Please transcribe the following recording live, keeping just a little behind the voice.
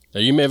Now,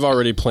 you may have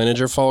already planted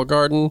your fall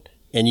garden,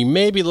 and you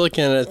may be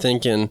looking at it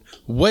thinking,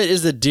 what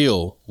is the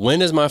deal?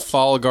 When is my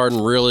fall garden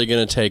really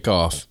going to take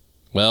off?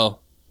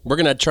 Well, we're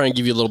going to try and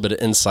give you a little bit of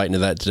insight into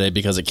that today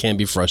because it can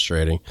be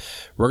frustrating.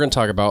 We're going to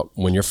talk about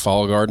when your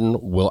fall garden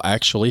will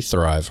actually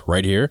thrive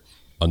right here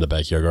on the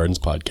Backyard Gardens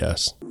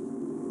podcast.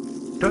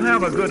 To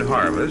have a good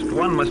harvest,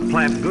 one must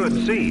plant good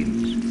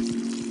seeds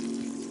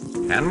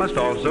and must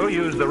also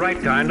use the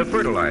right kind of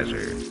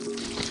fertilizer.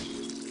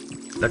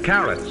 The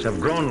carrots have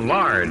grown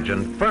large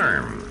and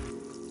firm.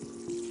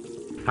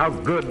 How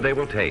good they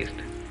will taste.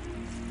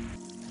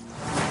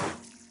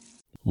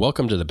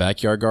 Welcome to the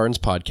Backyard Gardens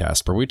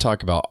podcast, where we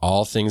talk about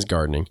all things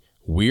gardening.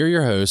 We are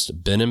your hosts,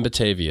 Ben in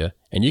Batavia,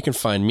 and you can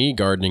find me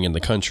gardening in the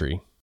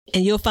country.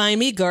 And you'll find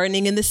me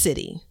gardening in the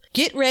city.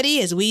 Get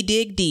ready as we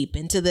dig deep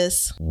into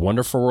this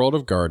wonderful world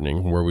of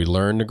gardening, where we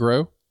learn to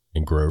grow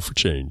and grow for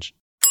change.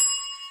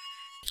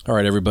 All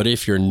right, everybody,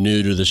 if you're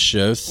new to the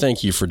show,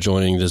 thank you for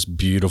joining this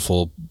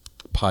beautiful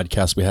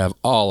podcast we have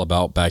all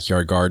about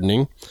backyard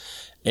gardening.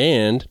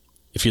 And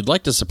if you'd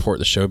like to support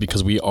the show,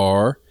 because we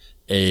are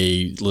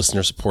a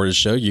listener-supported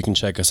show, you can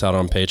check us out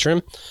on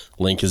Patreon.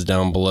 Link is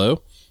down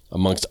below,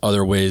 amongst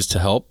other ways to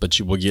help. But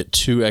you will get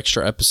 2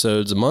 extra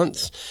episodes a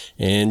month,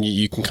 and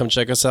you can come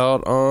check us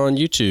out on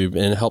YouTube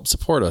and help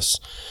support us.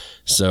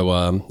 So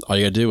all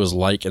you got to do is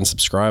like and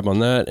subscribe on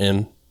that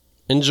and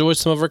enjoy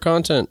some of our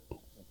content.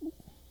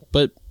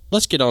 But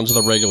let's get on to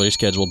the regularly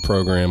scheduled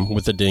program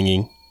with the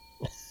dinging.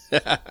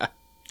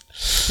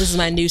 This is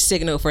my new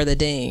signal for the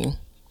ding.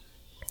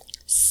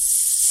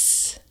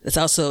 It's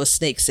also a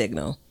snake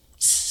signal.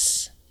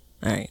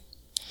 All right.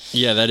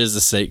 Yeah, that is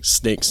the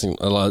snake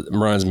signal. It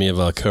reminds me of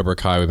Cobra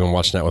Kai. We've been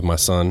watching that with my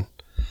son.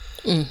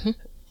 Mm-hmm.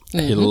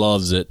 He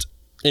loves it.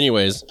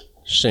 Anyways,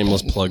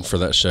 shameless plug for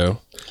that show.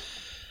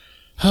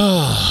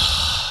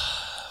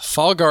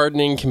 Fall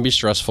gardening can be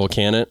stressful,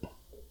 can it?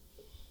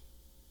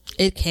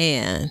 It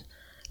can.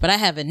 But I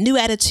have a new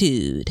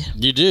attitude.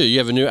 You do? You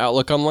have a new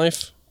outlook on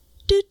life?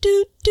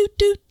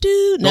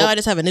 No, I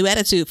just have a new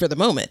attitude for the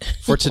moment.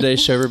 For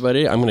today's show,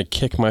 everybody, I'm going to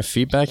kick my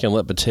feet back and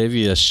let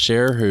Batavia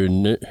share her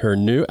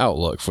new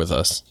outlook with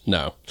us.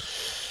 No.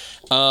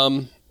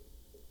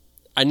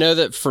 I know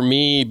that for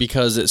me,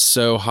 because it's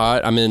so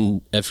hot,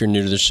 if you're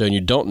new to the show and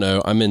you don't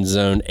know, I'm in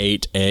zone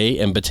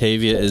 8A and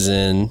Batavia is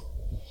in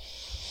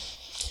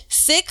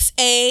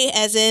 6A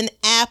as in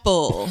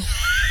apple.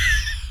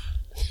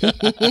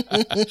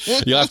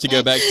 You'll have to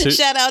go back to...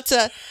 Shout out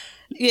to...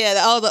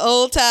 Yeah, all the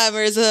old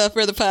timers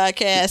for the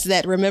podcast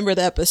that remember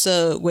the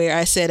episode where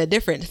I said a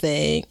different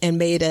thing and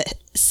made a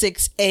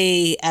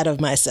 6A out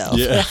of myself.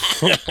 Yeah.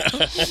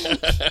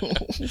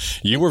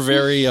 You were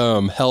very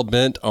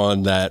hell-bent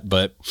on that,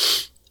 but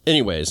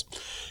anyways.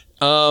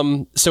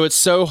 So it's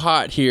so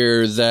hot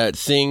here that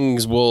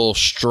things will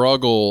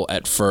struggle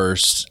at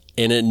first,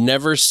 and it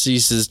never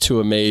ceases to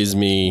amaze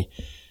me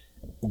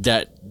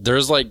that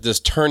there's like this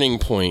turning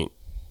point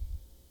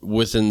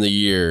within the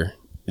year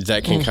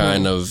that can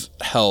kind of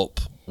help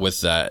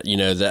with that,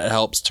 that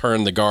helps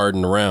turn the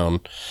garden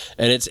around.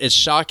 And it's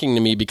shocking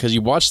to me because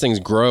you watch things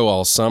grow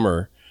all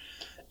summer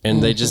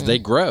and they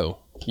grow,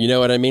 you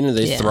know what I mean? And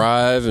they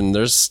thrive, and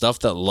there's stuff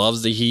that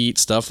loves the heat,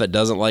 stuff that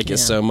doesn't like it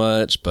so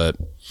much, but.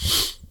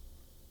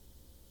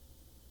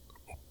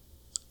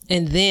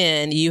 And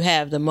then you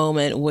have the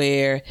moment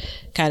where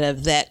kind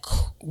of that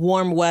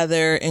warm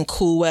weather and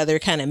cool weather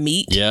kind of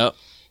meet. Yep.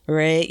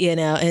 Right.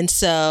 And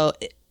so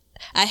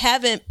I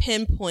haven't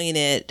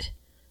pinpointed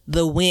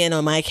the when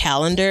on my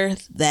calendar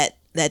that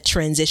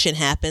transition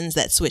happens,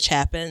 that switch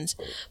happens.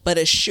 But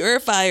a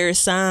surefire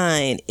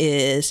sign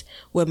is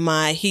when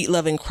my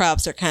heat-loving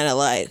crops are kind of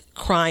like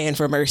crying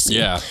for mercy.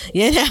 Yeah.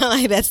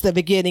 Like that's the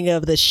beginning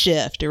of the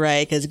shift,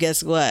 right? Because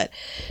guess what?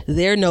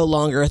 They're no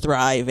longer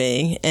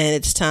thriving, and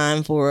it's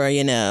time for,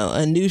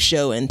 a new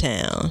show in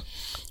town.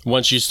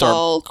 Once you start...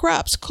 Fall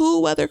crops,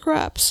 cool weather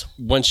crops.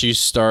 Once you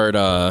start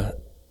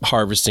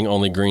harvesting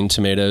only green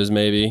tomatoes,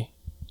 maybe...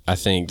 I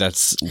think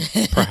that's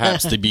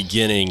perhaps the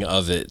beginning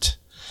of it.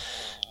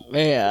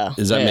 Yeah.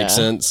 Does that make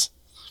sense?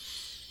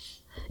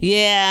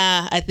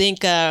 Yeah. I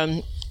think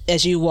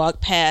as you walk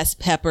past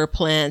pepper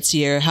plants,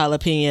 your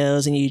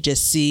jalapenos, and you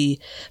just see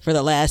for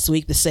the last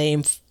week the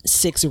same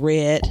 6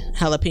 red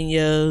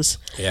jalapenos.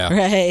 Yeah.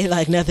 Right?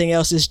 Like nothing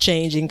else is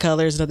changing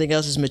colors. Nothing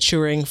else is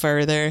maturing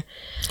further.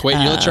 Wait,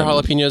 you let your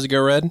jalapenos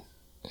go red?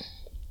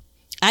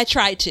 I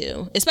try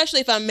to, especially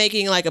if I'm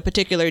making like a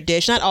particular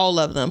dish, not all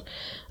of them.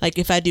 Like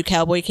if I do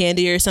cowboy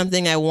candy or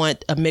something, I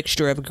want a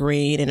mixture of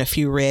green and a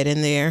few red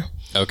in there.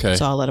 Okay.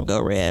 So I'll let them go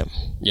red.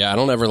 Yeah, I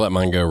don't ever let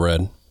mine go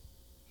red.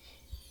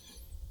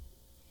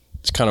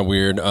 It's kind of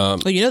weird. Well,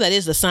 that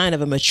is the sign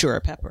of a mature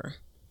pepper.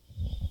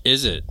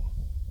 Is it?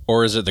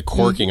 Or is it the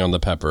corking on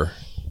the pepper?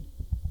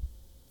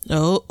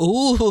 Oh,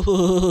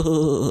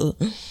 ooh.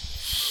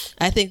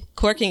 I think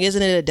corking,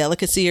 isn't it a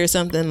delicacy or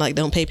something? Like,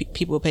 don't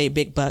people pay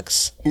big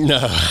bucks? No.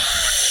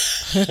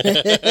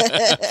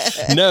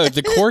 No,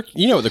 the cork.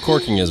 You know what the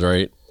corking is,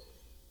 right?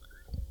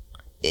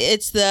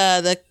 It's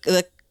the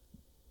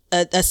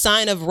a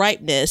sign of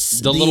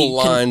ripeness. The little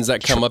lines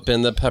that come up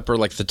in the pepper,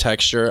 like the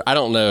texture. I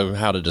don't know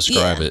how to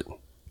describe it.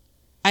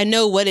 I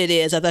know what it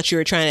is. I thought you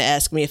were trying to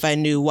ask me if I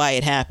knew why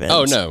it happens.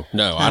 Oh, no.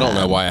 I don't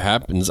know why it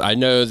happens. I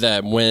know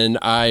that when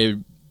I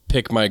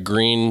pick my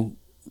green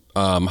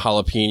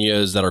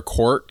jalapenos that are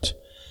corked,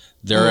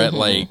 they're at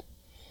like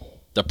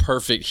the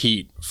perfect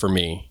heat for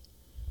me.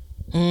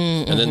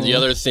 And then the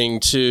other thing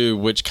too,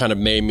 which kind of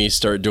made me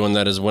start doing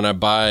that, is when I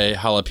buy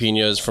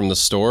jalapenos from the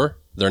store,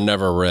 they're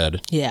never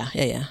red. Yeah.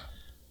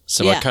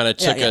 So I kind of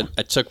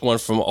I took one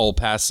from El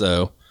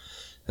Paso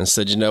and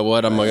said, you know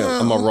what, I'm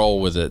gonna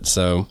roll with it.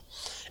 So,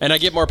 and I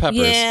get more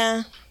peppers.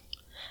 Yeah,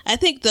 I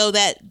think though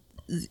that.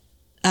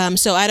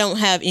 So I don't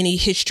have any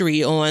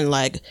history on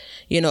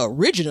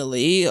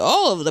originally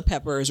all of the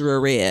peppers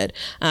were red.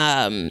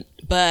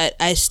 But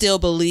I still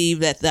believe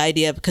that the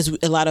idea, because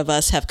a lot of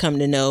us have come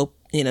to know,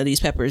 these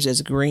peppers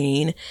as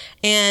green,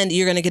 and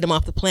you're going to get them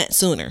off the plant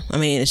sooner. I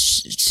mean,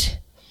 so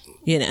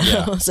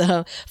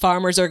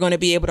farmers are going to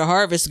be able to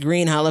harvest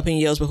green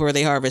jalapenos before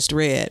they harvest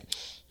red.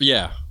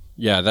 Yeah,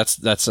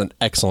 that's an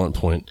excellent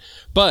point.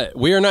 But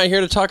we are not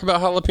here to talk about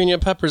jalapeno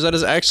peppers. That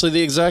is actually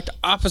the exact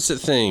opposite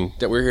thing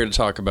that we're here to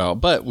talk about.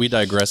 But we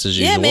digress as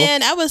usual. Yeah,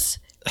 man, I was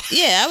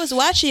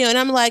watching you, and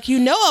I'm like,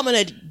 I'm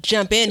going to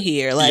jump in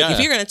here. Like, if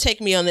you're going to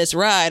take me on this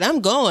ride, I'm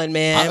going,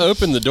 man. I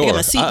opened the door. I got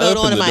my seatbelt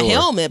on and my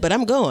helmet, but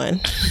I'm going.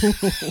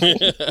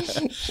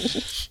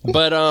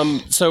 But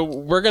so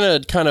we're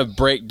going to kind of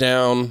break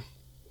down.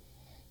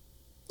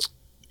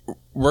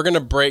 We're going to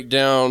break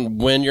down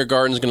when your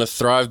garden's going to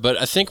thrive,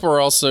 but I think we're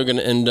also going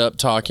to end up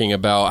talking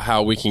about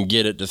how we can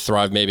get it to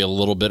thrive maybe a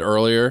little bit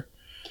earlier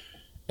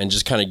and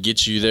just kind of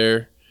get you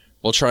there.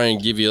 We'll try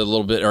and give you a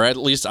little bit, or at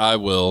least I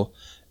will,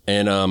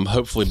 and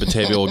hopefully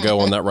Batavia will go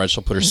on that ride.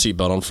 She'll put her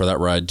seatbelt on for that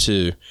ride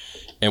too,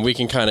 and we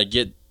can kind of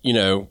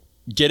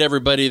get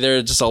everybody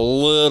there just a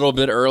little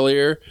bit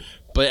earlier.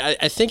 But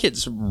I think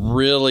it's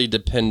really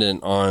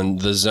dependent on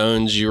the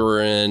zones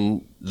you're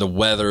in, the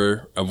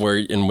weather of where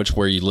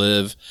you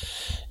live.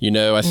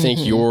 I think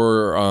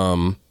you're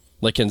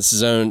like in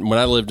when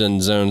I lived in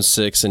zone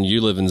 6 and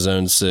you live in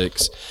zone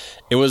 6,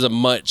 it was a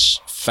much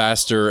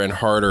faster and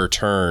harder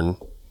turn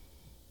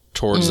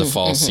towards the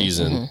fall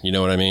season. You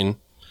know what I mean?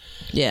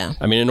 Yeah.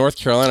 I mean, in North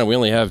Carolina, we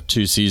only have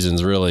 2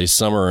 seasons really,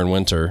 summer and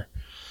winter.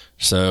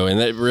 So, and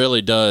it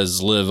really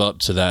does live up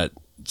to that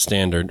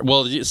standard.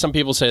 Well, some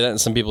people say that, and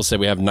some people say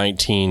we have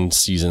 19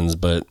 seasons,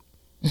 but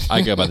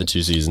I go by the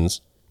 2 seasons.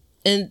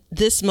 In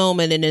this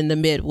moment and in the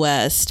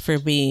Midwest for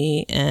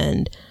me,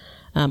 and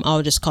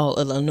I'll just call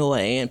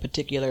Illinois in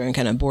particular and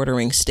kind of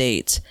bordering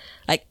states,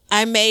 like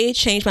I may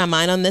change my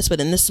mind on this,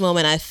 but in this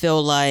moment I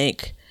feel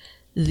like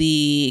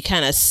the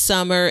kind of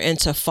summer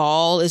into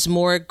fall is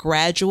more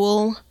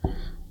gradual.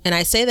 And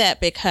I say that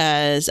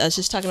because I was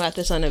just talking about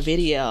this on a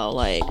video,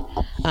 like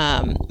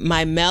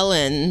my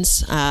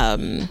melons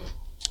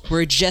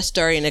we're just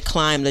starting to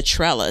climb the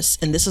trellis,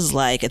 and this is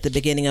like at the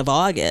beginning of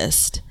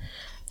August.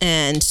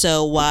 And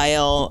so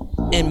while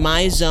in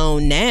my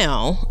zone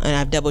now, and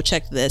I've double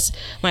checked this,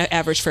 my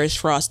average first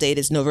frost date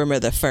is November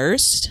the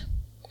 1st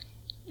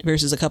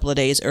versus a couple of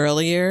days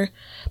earlier.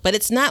 But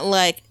it's not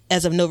like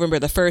as of November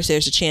the 1st,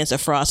 there's a chance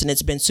of frost and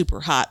it's been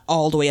super hot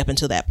all the way up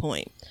until that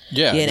point.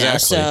 Yeah, exactly.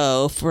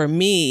 So for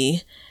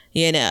me,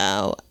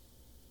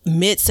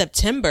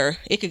 mid-September,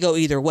 it could go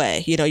either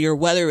way. Your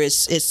weather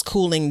is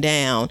cooling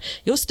down.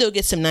 You'll still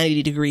get some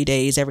 90-degree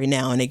days every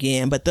now and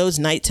again, but those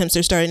night temps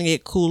are starting to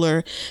get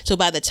cooler. So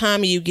by the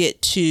time you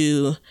get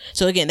to,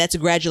 again, that's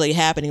gradually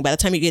happening. By the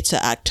time you get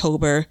to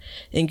October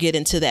and get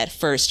into that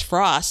first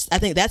frost, I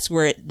think that's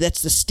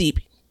the steep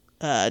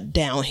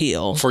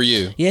downhill for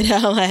you.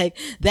 Like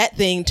that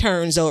thing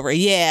turns over.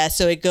 Yeah.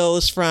 So it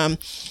goes from,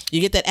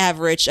 you get that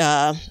average,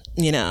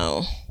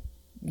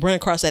 run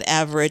across that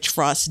average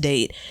frost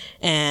date,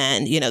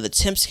 and the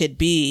temps could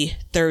be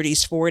 30s,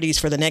 40s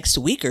for the next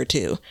week or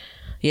two.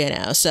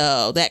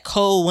 So that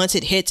cold, once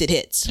it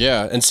hits.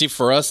 Yeah, and see,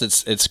 for us,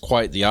 it's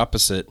quite the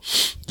opposite.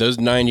 Those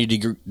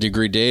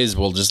 90-degree days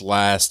will just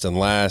last and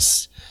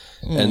last,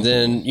 and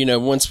then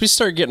once we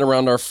start getting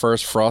around our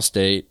first frost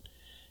date,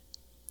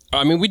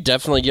 I mean, we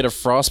definitely get a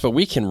frost, but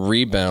we can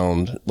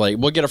rebound. Like,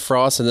 we'll get a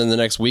frost, and then the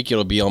next week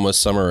it'll be almost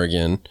summer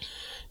again.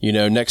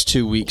 Next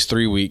 2 weeks,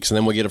 3 weeks, and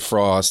then we'll get a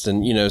frost.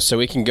 And, so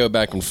we can go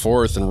back and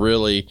forth and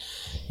really,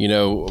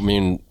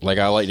 like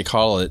I like to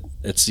call it,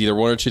 it's either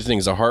one or two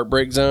things, a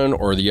heartbreak zone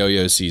or the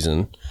yo-yo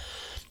season.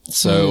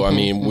 So,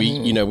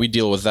 we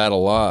deal with that a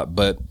lot.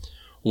 But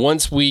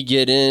once we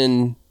get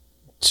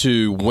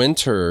into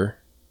winter,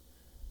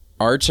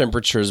 our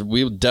temperatures,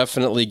 we'll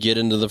definitely get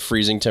into the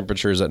freezing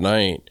temperatures at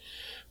night.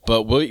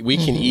 But we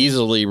can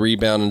easily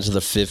rebound into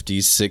the 50s,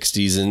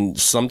 60s, and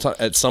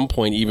at some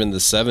point even the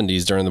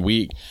 70s during the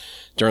week,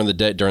 during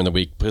the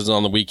week, because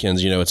on the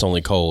weekends, it's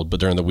only cold, but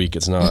during the week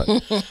it's not.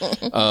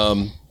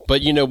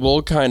 But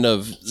we'll kind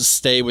of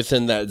stay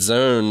within that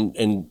zone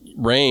and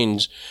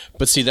range.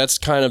 But see, that's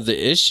kind of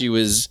the issue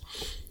is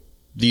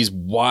these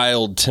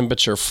wild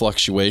temperature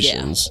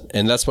fluctuations.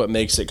 And that's what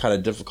makes it kind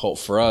of difficult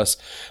for us.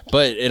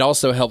 But it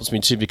also helps me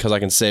too, because I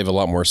can save a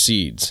lot more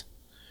seeds.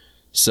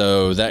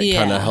 So that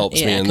kind of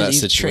helps me in that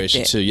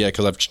situation too. Yeah,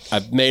 because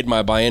I've made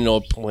my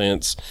biennial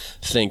plants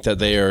think that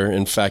they are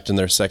in fact in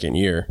their second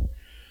year.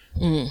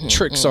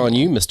 Tricks on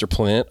you, Mr.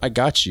 Plant. I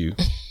got you.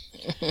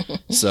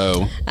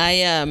 So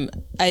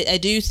I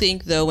do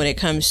think though, when it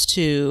comes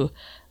to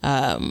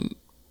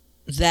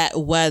that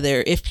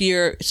weather,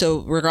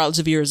 regardless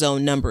of your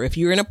zone number, if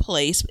you're in a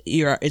place,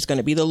 it's going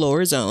to be the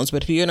lower zones.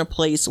 But if you're in a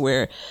place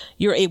where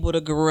you're able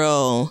to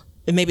grow,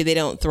 and maybe they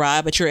don't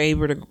thrive, but you're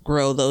able to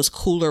grow those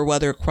cooler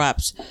weather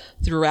crops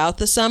throughout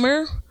the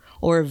summer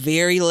or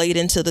very late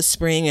into the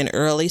spring and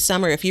early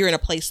summer, if you're in a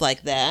place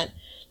like that,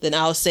 then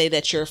I'll say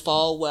that your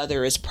fall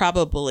weather is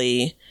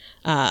probably,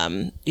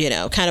 kind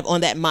of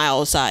on that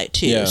mild side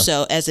too. Yeah.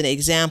 So as an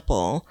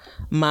example,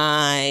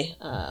 my,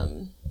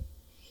 I'm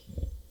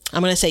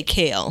going to say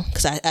kale,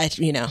 because I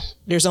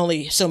there's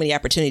only so many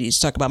opportunities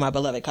to talk about my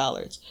beloved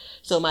collards.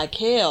 So my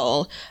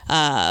kale,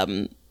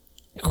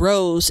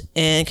 grows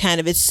and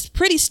it's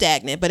pretty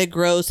stagnant, but it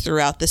grows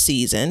throughout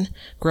the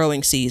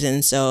growing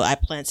season. So I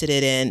planted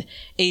it in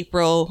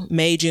April,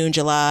 May, June,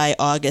 July,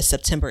 August,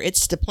 September.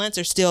 The plants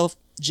are still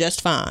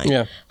just fine.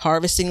 Yeah.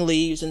 Harvesting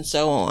leaves and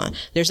so on.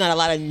 There's not a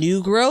lot of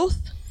new growth,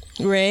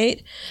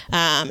 right?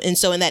 And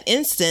so in that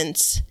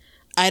instance,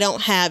 I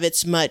don't have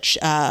as much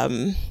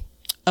of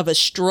a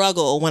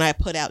struggle when I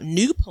put out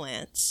new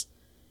plants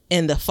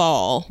in the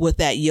fall with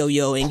that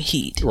yo-yoing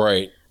heat.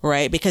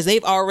 Right, because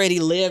they've already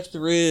lived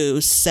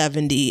through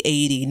 70,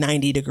 80,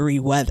 90 degree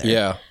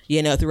weather,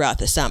 throughout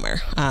the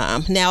summer.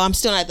 Now, I'm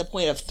still not at the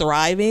point of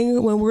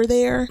thriving when we're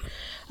there.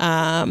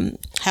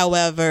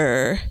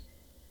 However,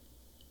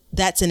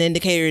 that's an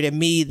indicator to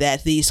me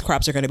that these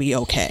crops are going to be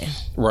okay.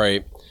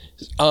 Right.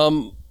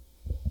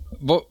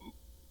 But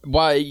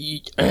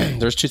why?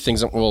 There's two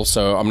things. Well,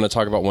 so I'm going to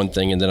talk about one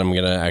thing, and then I'm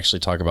going to actually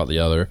talk about the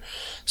other.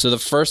 So the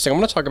first thing, I'm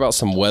going to talk about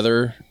some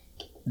weather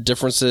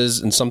differences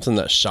and something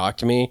that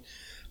shocked me.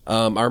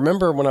 I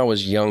remember when I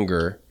was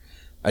younger,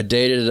 I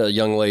dated a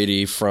young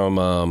lady from,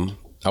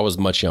 I was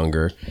much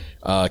younger,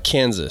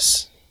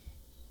 Kansas.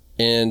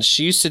 And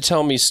she used to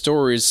tell me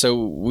stories.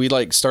 So we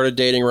started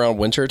dating around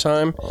winter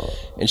time.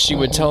 And she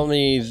would tell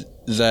me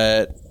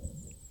that,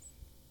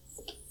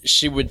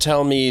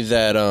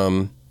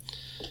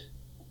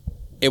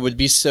 it would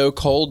be so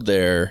cold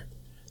there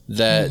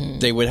that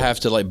they would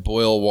have to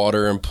boil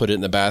water and put it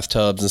in the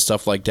bathtubs and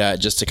stuff like that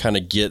just to kind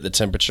of get the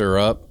temperature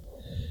up.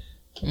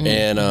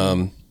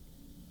 And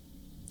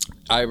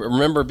I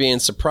remember being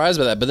surprised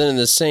by that. But then in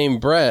the same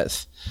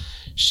breath,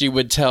 she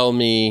would tell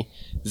me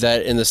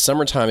that in the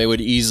summertime, it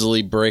would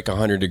easily break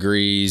 100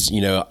 degrees,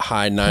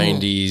 high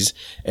 90s,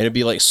 and it'd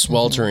be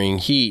sweltering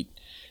heat.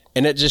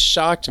 And it just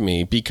shocked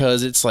me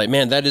because it's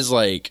man, that is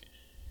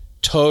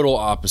total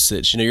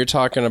opposites. You're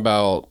talking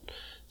about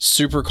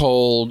super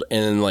cold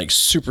and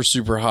super,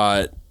 super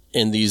hot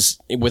in these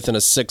within a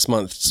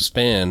 6-month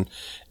span.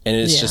 And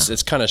it's just,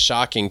 it's kind of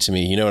shocking to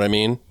me. You know what I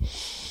mean?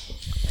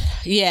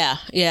 Yeah.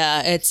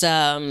 It's,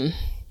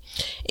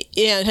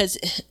 because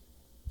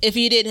if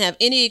you didn't have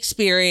any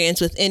experience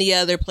with any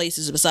other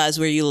places besides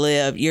where you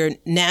live, your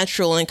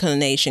natural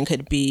inclination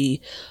could be,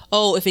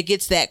 if it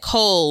gets that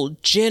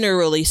cold,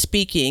 generally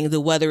speaking, the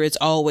weather is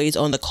always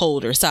on the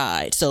colder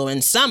side. So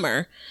in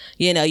summer,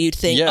 you'd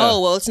think,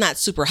 it's not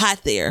super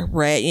hot there,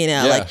 right?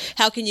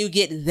 How can you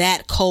get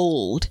that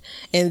cold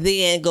and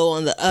then go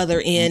on the other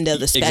end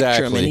of the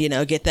spectrum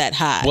and, get that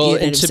hot? Well,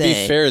 and to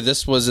be fair,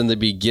 this was in the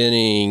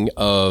beginning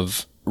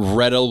of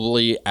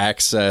readily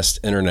accessed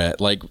internet.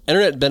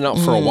 Internet had been out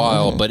for a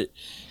while, but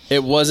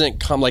it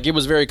wasn't it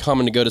was very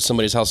common to go to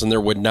somebody's house and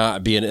there would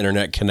not be an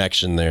internet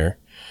connection there.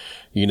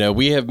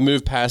 We have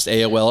moved past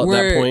AOL at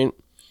that point.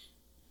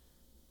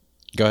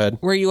 Go ahead.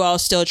 Were you all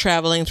still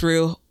traveling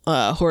through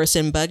horse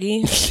and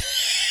buggy?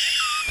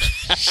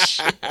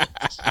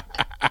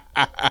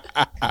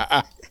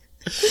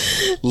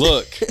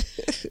 Look,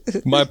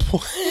 my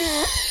point.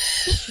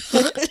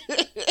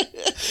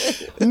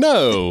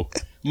 No.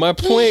 My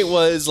point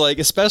was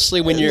especially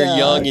when you're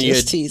young and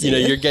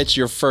you get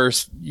your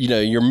first,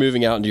 you're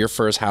moving out into your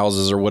first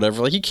houses or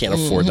whatever. You can't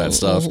afford that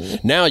stuff.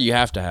 Now you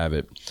have to have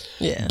it.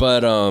 Yeah.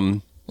 But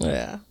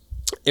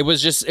it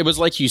was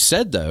like you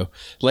said though.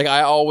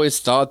 I always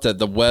thought that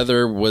the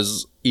weather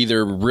was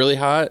either really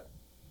hot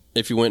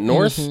if you went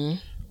north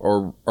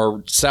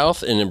or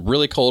south, and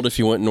really cold if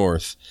you went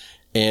north.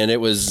 And there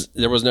was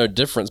no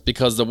difference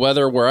because the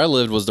weather where I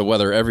lived was the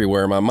weather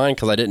everywhere in my mind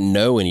because I didn't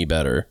know any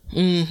better.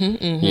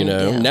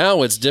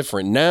 Now it's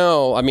different.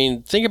 Now,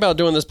 think about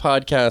doing this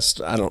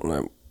podcast. I don't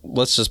know.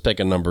 Let's just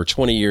pick a number.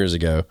 20 years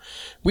ago,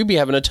 we'd be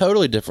having a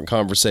totally different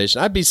conversation.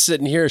 I'd be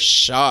sitting here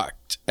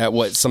shocked at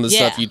what some of the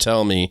stuff you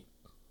tell me.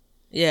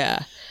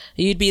 Yeah.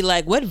 You'd be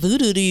like, what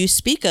voodoo do you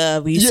speak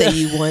of? You say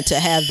you want to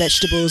have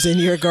vegetables in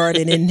your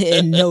garden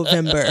in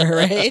November,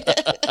 right?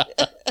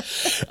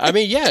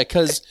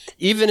 Because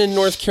even in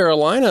North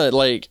Carolina,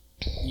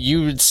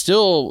 you would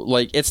still,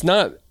 it's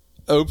not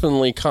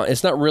openly,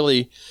 it's not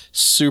really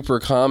super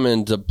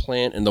common to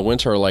plant in the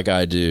winter like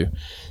I do.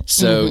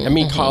 So, I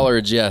mean,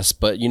 collards, yes,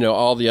 but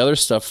all the other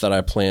stuff that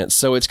I plant.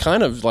 So it's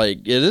kind of like,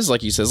 it is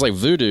like you said, it's like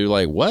voodoo,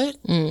 like what?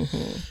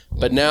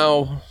 But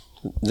now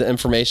the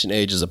information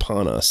age is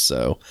upon us.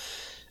 So,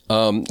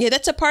 yeah,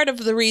 that's a part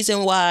of the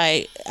reason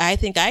why I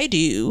think I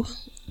do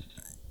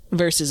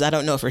versus I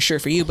don't know for sure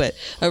for you, but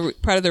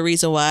part of the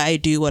reason why I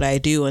do what I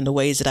do and the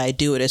ways that I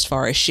do it as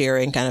far as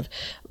sharing kind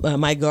of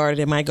my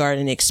garden and my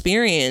gardening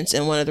experience.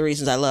 And one of the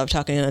reasons I love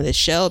talking on this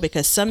show,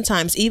 because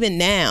sometimes even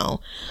now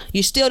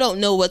you still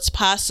don't know what's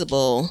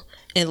possible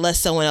unless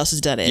someone else has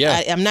done it.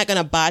 Yeah. I'm not going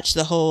to botch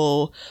the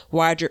whole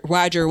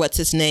Roger, what's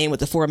his name, with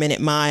the 4-minute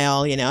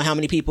mile, how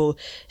many people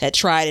had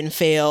tried and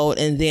failed.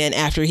 And then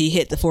after he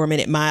hit the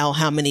 4-minute mile,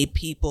 how many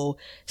people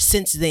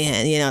since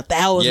then,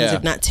 thousands,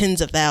 if not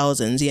tens of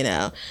thousands,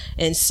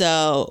 And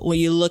so when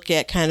you look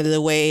at kind of the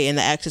way and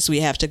the access we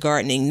have to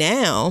gardening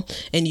now,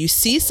 and you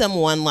see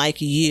someone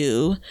like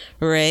you,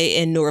 right,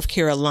 in North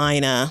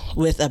Carolina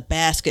with a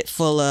basket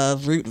full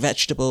of root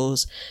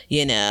vegetables,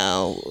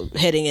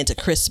 heading into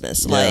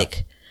Christmas,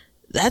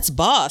 that's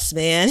boss,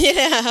 man,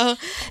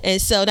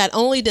 And so not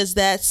only does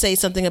that say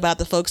something about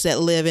the folks that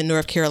live in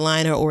North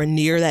Carolina or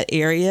near that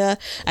area,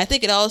 I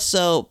think it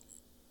also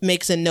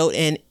makes a note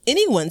in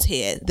anyone's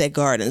head that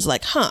gardens,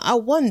 like, I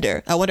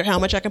wonder how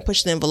much I can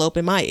push the envelope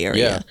in my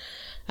area.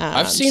 Yeah.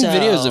 I've seen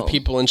videos of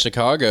people in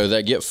Chicago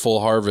that get full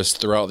harvest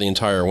throughout the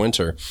entire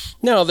winter.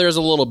 Now, there's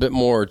a little bit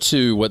more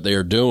to what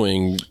they're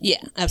doing. Yeah,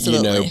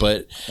 absolutely.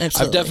 But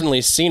absolutely. I've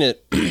definitely seen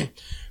it.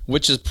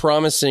 Which is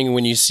promising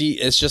when you see,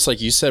 it's just like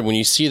you said, when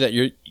you see that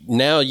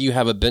now you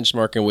have a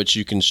benchmark in which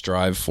you can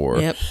strive for.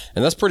 Yep.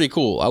 And that's pretty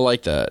cool. I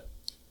like that.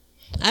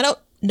 I don't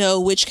know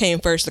which came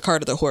first, the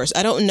cart or the horse.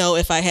 I don't know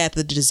if I had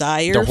the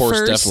desire first. The horse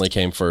first, definitely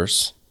came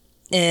first.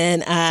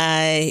 And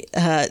I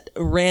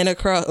ran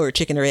across, or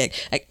chicken or egg,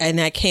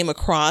 I came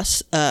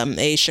across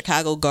a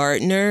Chicago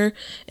gardener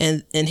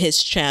and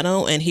his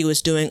channel, and he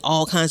was doing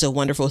all kinds of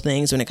wonderful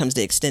things when it comes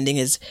to extending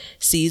his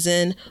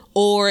season.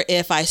 Or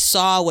if I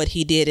saw what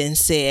he did and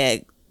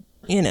said,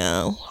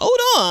 hold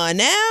on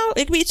now,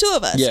 it could be two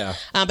of us. Yeah.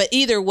 But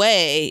either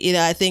way,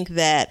 I think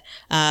that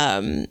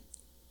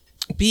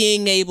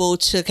being able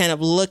to kind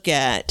of look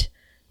at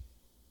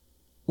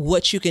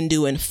what you can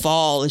do in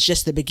fall is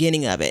just the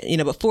beginning of it.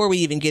 Before we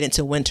even get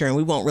into winter, and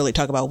we won't really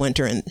talk about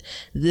winter in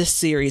this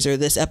series or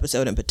this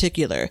episode in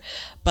particular,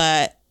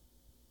 but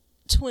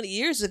 20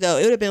 years ago,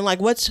 it would have been like,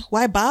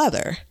 why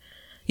bother?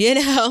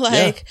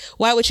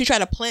 Why would you try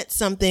to plant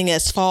something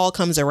as fall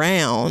comes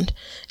around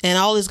and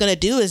all it's going to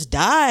do is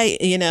die,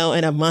 in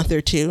a month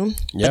or two?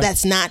 Yeah. But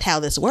that's not how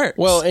this works.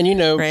 Well, and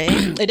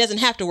right? It doesn't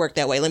have to work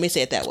that way. Let me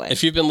say it that way.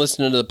 If you've been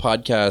listening to the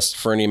podcast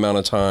for any amount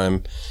of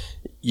time,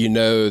 you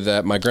know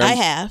that my I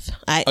have.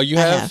 You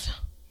have?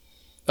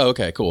 Oh,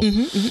 okay, cool.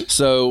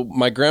 So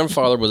my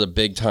grandfather was a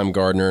big time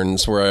gardener, and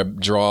it's where I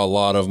draw a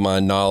lot of my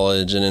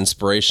knowledge and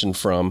inspiration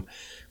from.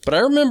 But I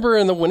remember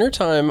in the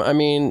wintertime, I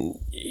mean,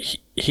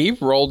 he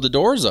rolled the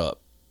doors up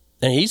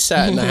and he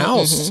sat in the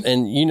house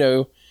and,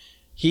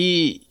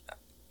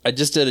 I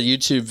just did a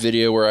YouTube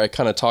video where I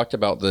kind of talked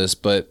about this,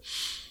 but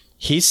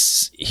he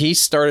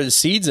started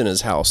seeds in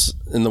his house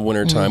in the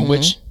wintertime,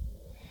 which,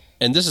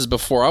 and this is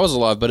before I was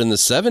alive, but in the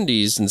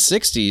 70s and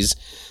 60s,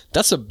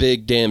 that's a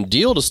big damn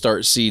deal to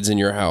start seeds in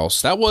your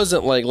house. That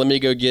wasn't like, let me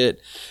go get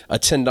a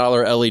 $10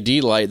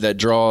 LED light that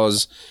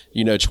draws,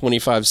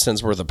 25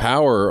 cents worth of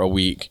power a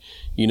week.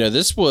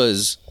 This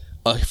was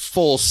a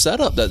full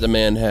setup that the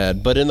man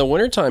had, but in the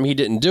wintertime, he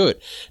didn't do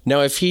it.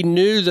 Now, if he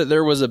knew that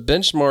there was a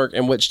benchmark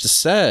in which to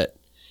set,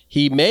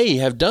 he may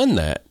have done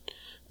that,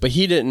 but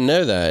he didn't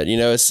know that.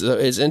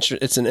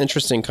 It's an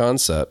interesting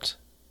concept.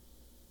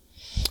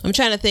 I'm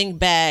trying to think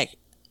back.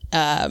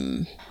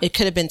 It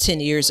could have been 10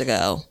 years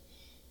ago,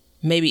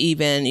 maybe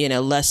even,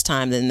 less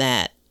time than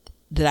that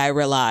I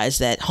realized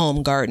that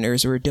home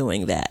gardeners were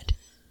doing that.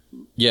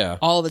 Yeah.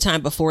 All the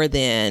time before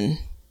then,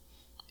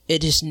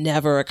 it just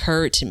never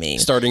occurred to me.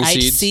 Starting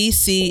seeds?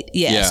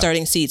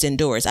 Starting seeds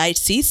indoors. I'd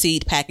see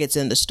seed packets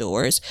in the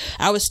stores.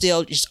 I was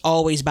still just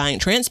always buying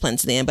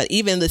transplants then, but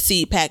even the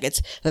seed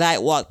packets that I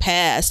walked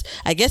past,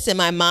 I guess in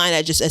my mind,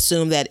 I just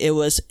assumed that it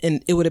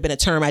would have been a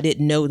term I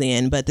didn't know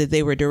then, but that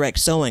they were direct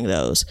sowing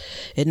those.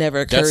 It never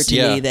occurred to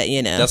me that,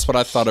 That's what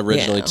I thought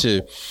originally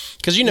too.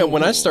 Because,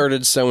 when I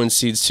started sowing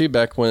seeds too,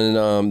 back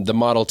when the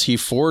Model T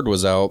Ford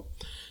was out,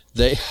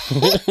 the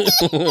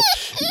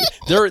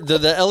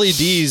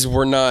LEDs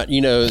were not,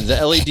 the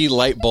LED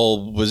light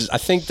bulb was, I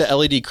think the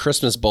LED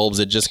Christmas bulbs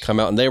had just come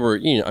out, and they were,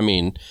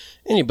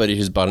 anybody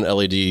who's bought an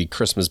LED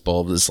Christmas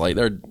bulb is like,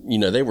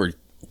 they were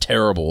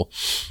terrible,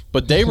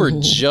 but they were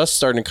just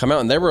starting to come out,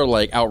 and they were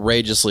like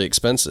outrageously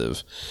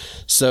expensive.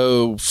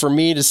 So for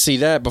me to see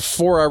that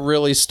before I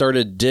really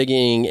started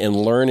digging and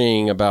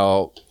learning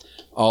about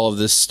all of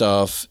this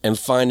stuff and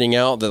finding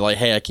out that like,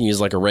 hey, I can use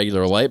like a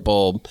regular light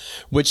bulb,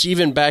 which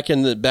even back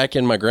in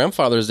my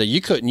grandfather's day, you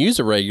couldn't use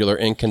a regular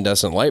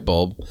incandescent light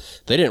bulb.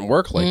 They didn't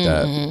work like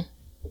that.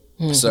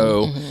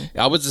 So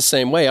I was the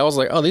same way. I was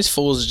like, oh, these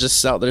fools are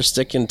just out there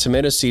sticking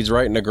tomato seeds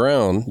right in the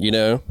ground,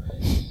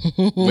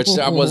 which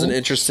I wasn't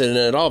interested in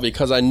at all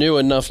because I knew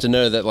enough to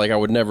know that like I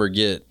would never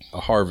get a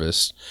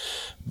harvest.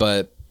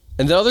 But,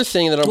 and the other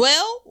thing that I'm...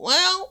 Well.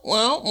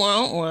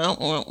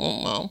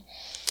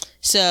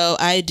 So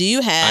I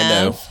do have... I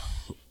know.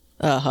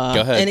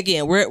 Go ahead. And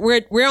again,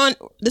 we're on,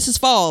 this is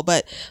fall,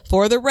 but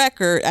for the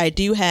record, I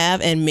do have,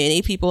 and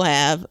many people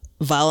have,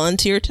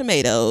 volunteer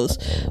tomatoes,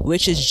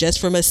 which is just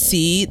from a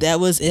seed that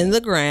was in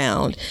the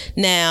ground.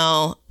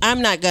 Now,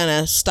 I'm not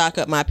gonna stock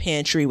up my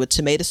pantry with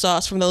tomato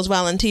sauce from those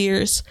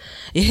volunteers,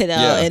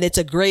 and it's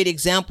a great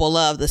example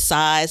of the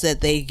size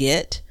that they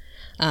get.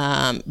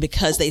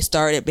 Because they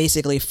started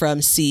basically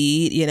from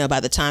seed, by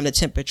the time the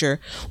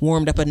temperature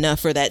warmed up enough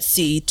for that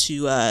seed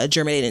to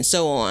germinate and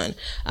so on.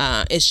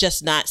 It's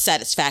just not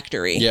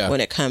satisfactory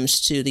when it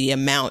comes to the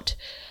amount,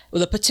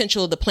 the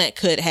potential the plant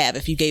could have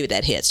if you gave it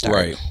that head start.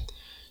 Right.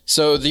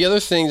 So the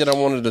other thing that I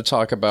wanted to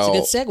talk about...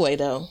 It's a good segue,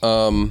 though.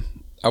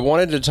 I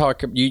wanted to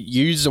talk... You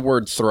use the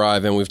word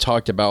thrive, and we've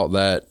talked about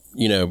that,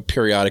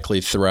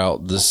 periodically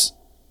throughout this,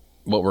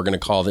 what we're going to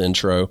call the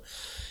intro.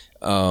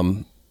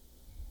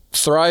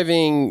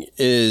 Thriving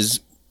is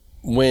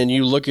when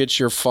you look at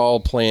your fall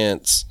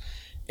plants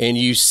and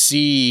you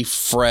see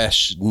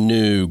fresh,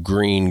 new,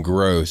 green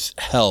growth,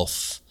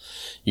 health.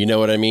 You know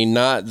what I mean?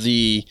 Not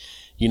the,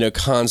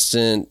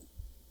 constant,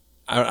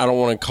 I don't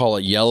want to call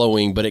it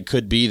yellowing, but it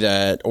could be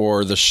that,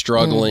 or the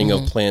struggling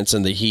of plants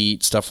in the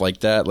heat, stuff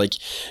like that. Like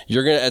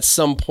at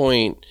some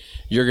point,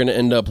 you're going to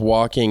end up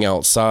walking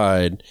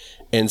outside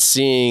and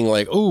seeing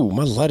like, oh,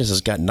 my lettuce has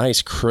got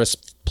nice,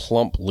 crisp,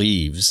 plump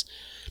leaves.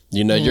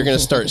 You're going to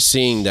start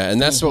seeing that.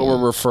 And that's what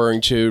we're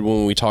referring to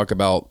when we talk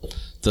about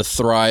the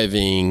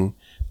thriving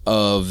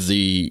of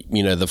the,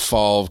 the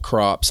fall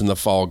crops in the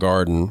fall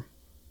garden.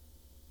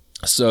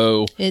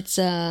 So it's,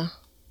 go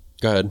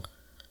ahead.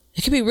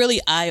 It can be really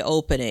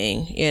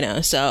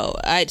eye-opening, so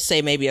I'd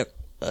say maybe a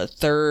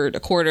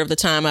quarter of the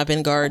time I've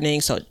been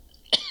gardening. So,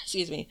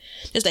 excuse me,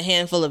 just a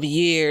handful of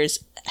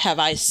years have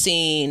I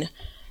seen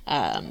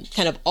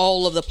kind of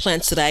all of the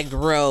plants that I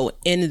grow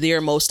in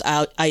their most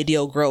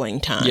ideal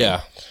growing time.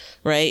 Yeah.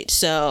 Right.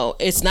 So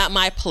it's not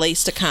my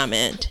place to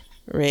comment,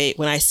 right,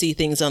 when I see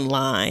things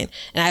online.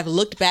 And I've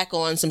looked back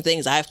on some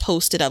things I've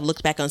posted. I've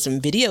looked back on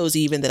some videos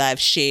even that I've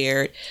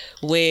shared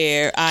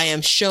where I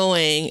am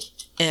showing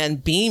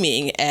and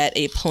beaming at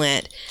a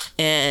plant.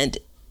 And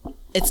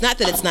it's not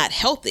that it's not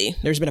healthy.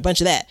 There's been a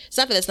bunch of that. It's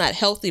not that it's not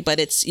healthy, but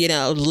it's,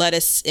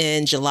 lettuce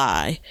in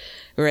July.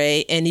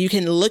 Right. And you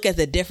can look at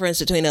the difference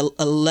between a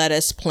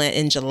lettuce plant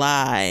in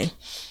July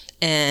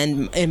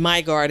and in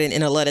my garden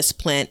in a lettuce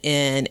plant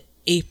in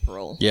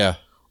April. Yeah.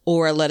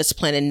 Or a lettuce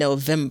plant in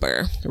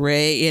November.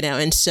 Right.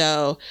 And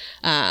so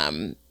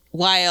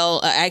while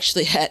I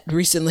actually had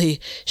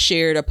recently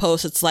shared a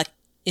post, it's like,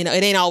 it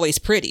ain't always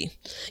pretty.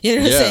 You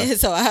know what I'm saying?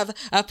 So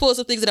I've pulled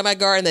some things out of my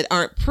garden that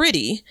aren't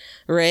pretty.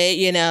 Right.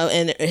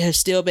 And have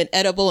still been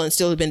edible and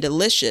still been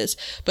delicious.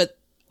 But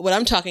what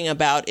I'm talking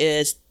about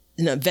is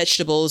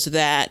vegetables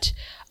that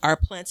are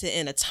planted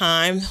in a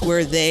time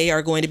where they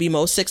are going to be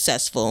most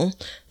successful.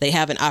 They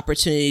have an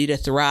opportunity to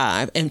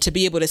thrive, and to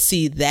be able to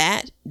see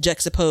that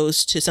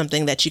juxtaposed to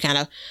something that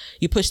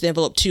you push the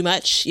envelope too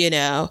much,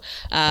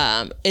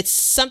 it's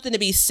something to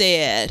be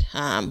said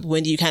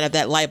when you kind of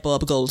that light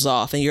bulb goes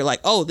off and you're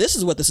like, oh, this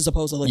is what this is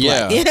supposed to look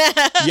like.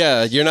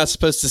 Yeah. You're not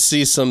supposed to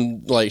see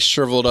some like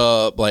shriveled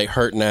up, like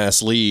hurting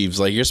ass leaves.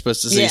 Like you're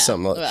supposed to see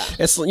something like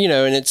it's,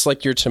 and it's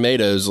like your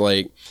tomatoes.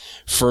 Like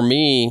for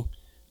me,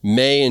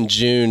 May and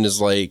June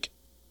is like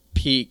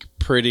peak,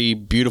 pretty,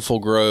 beautiful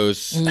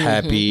growth,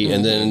 happy.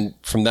 And then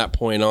from that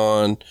point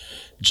on,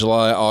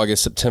 July,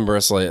 August, September,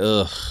 it's like,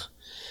 ugh,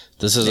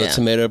 this is a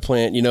tomato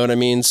plant. You know what I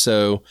mean?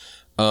 So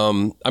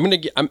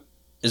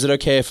is it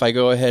okay if I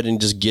go ahead and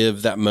just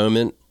give that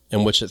moment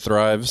in which it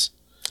thrives?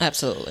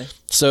 Absolutely.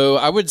 So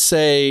I would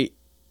say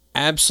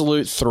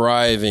absolute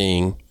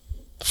thriving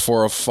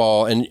for a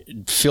fall, and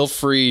feel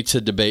free to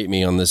debate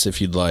me on this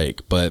if you'd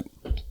like, but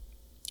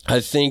I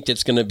think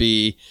it's going to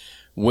be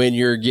when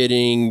you're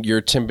getting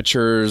your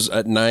temperatures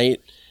at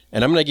night,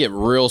 and I'm going to get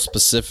real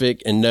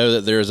specific and know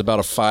that there's about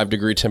a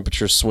 5-degree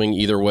temperature swing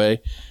either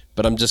way,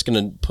 but I'm just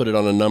going to put it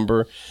on a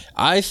number.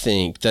 I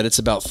think that it's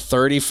about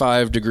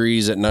 35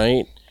 degrees at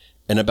night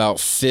and about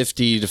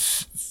 50 to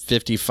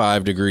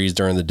 55 degrees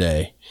during the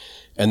day.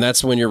 And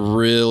that's when you're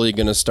really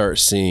going to start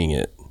seeing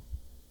it.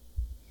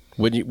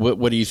 What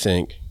do you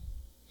think?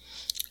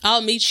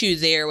 I'll meet you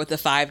there with the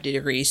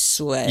 5-degree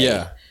sway.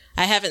 Yeah.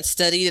 I haven't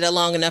studied it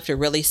long enough to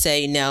really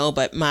say no,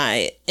 but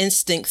my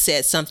instinct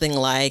said something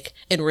like,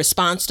 in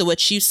response to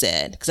what you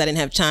said, because I didn't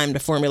have time to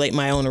formulate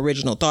my own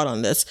original thought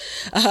on this,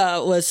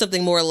 was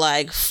something more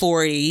like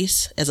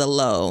 40s as a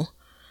low,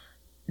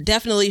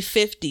 definitely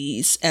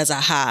 50s as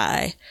a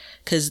high.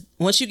 Because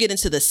once you get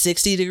into the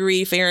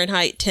 60-degree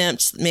Fahrenheit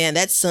temps, man,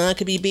 that sun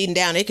could be beaten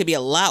down. It could be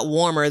a lot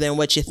warmer than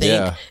what you think.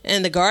 Yeah.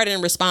 And the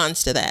garden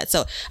responds to that.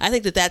 So I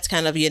think that that's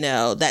kind of,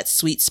 that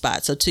sweet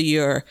spot. So to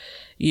your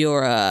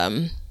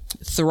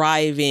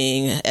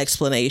thriving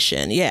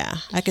explanation. Yeah,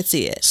 I could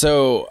see it.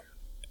 So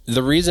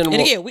the reason,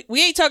 and again,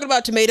 we ain't talking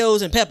about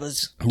tomatoes and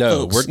peppers.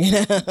 No, folks,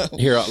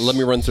 here. Let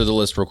me run through the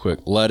list real quick: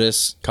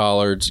 lettuce,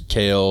 collards,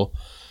 kale,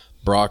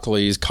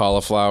 broccolis,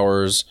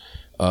 cauliflowers,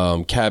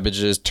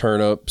 cabbages,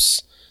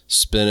 turnips,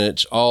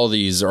 spinach. All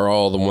these are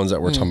all the ones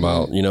that we're talking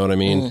about. You know what I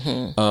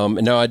mean?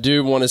 Now, I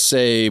do want to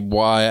say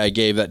why I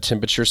gave that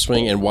temperature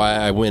swing and why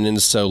I went in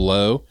so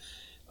low,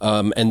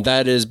 and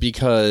that is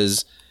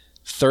because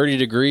 30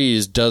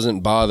 degrees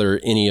doesn't bother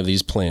any of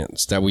these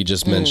plants that we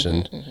just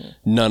mentioned.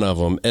 None of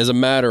them. As a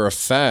matter of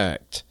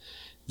fact,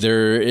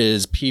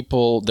 listen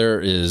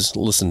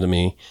to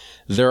me,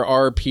 there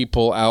are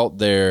people out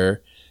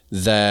there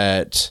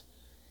that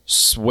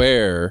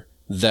swear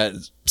that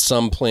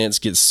some plants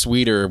get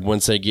sweeter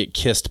once they get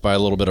kissed by a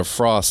little bit of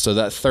frost. So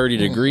that 30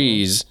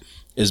 degrees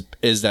is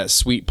that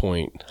sweet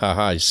point.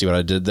 Haha, you see what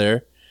I did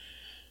there?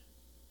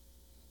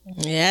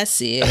 Yeah, I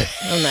see it.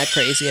 I'm not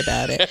crazy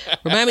about it.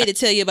 Remind me to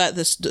tell you about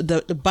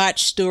the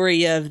botched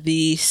story of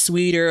the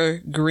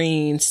sweeter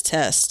greens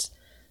test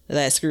that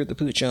I screwed the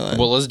pooch on.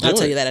 Well, let's do it. I'll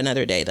tell you that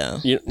another day, though.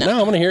 No,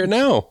 I want to hear it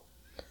now.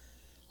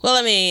 Well,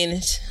 I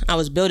mean, I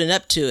was building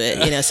up to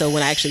it, so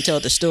when I actually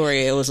told the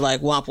story, it was like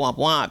womp, womp,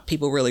 womp.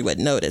 People really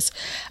wouldn't notice.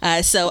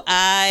 So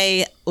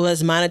I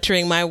was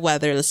monitoring my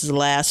weather. This is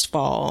last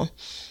fall.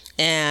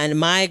 And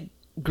my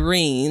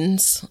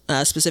greens,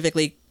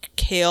 specifically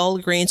kale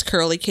greens,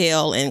 curly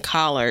kale, and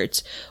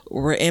collards,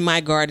 were in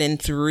my garden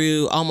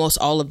through almost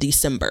all of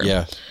December.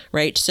 Yeah.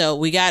 Right. So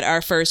we got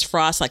our first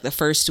frost like the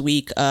first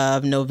week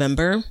of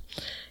November.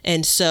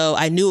 And so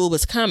I knew it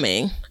was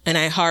coming, and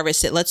I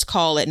harvested, let's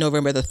call it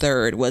November the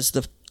 3rd was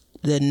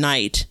the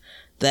night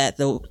that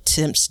the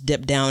temps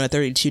dipped down to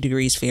 32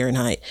 degrees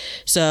Fahrenheit.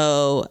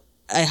 So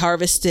I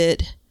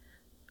harvested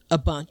a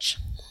bunch,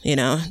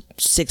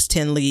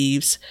 6-10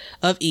 leaves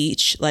of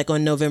each, like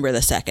on November the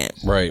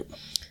 2nd. Right.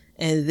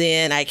 And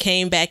then I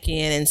came back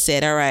in and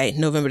said, all right,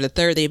 November the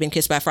 3rd, they've been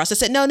kissed by frost. I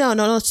said, no,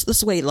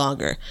 let's wait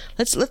longer.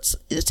 Let's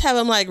have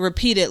them like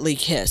repeatedly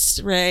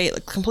kissed, right?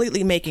 Like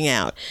completely making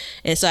out.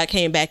 And so I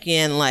came back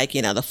in like,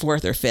 the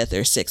 4th or 5th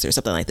or 6th or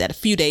something like that, a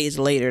few days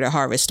later to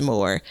harvest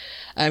more.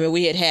 I mean,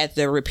 we had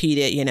the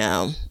repeated,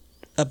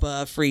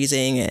 above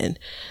freezing and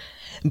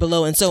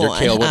below and so on. Your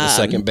kale went to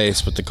second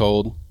base with the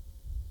cold?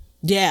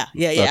 Yeah,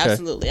 Okay.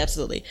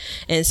 absolutely.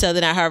 And so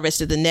then I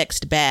harvested the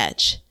next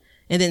batch.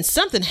 And then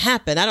something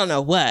happened. I don't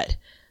know what,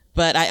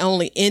 but I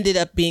only ended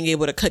up being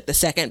able to cook the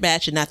second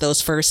batch and not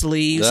those first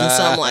leaves. And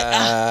so I'm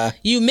like,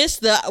 you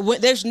missed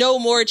there's no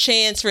more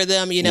chance for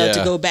them,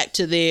 to go back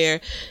to their,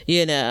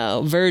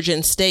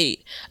 virgin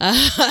state. So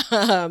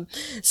I'm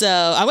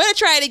going to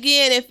try it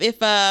again if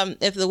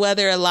the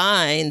weather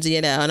aligns,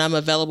 and I'm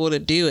available to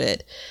do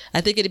it. I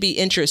think it'd be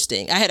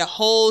interesting. I had a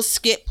whole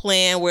skit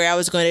plan where I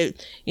was going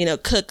to,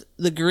 cook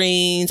the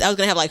greens. I was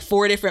going to have like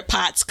 4 different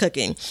pots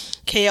cooking.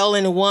 Kale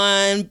in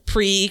one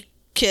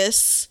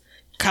pre-kiss,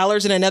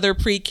 collards in another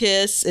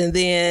pre-kiss, and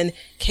then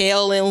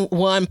kale in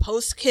one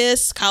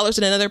post-kiss, collards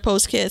in another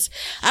post-kiss.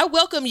 I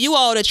welcome you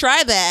all to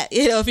try that.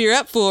 If you're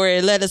up for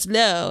it, let us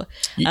know.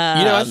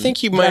 I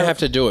think you might have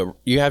to do it.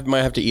 You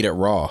might have to eat it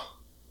raw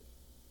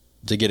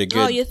to get a good.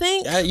 Oh, you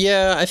think?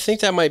 Yeah, I think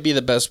that might be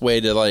the best way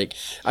to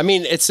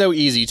it's so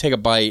easy. You take a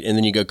bite and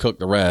then you go cook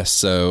the rest.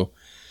 So.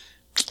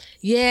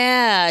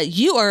 Yeah,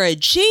 you are a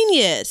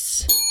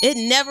genius. It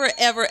never,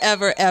 ever,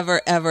 ever,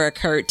 ever, ever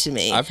occurred to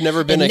me. I've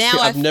never been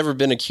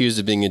accused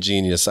of being a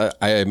genius. I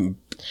am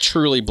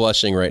truly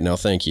blushing right now.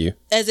 Thank you.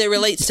 As it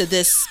relates to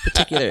this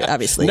particular,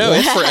 obviously. No,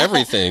 it's for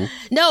everything.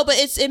 No, but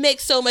it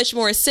makes so much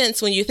more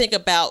sense when you think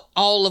about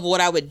all of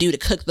what I would do to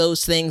cook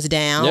those things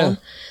down. Yeah.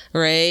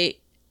 Right?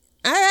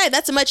 All right,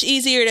 that's much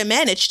easier to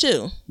manage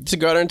too. To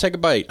go out there and take a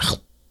bite.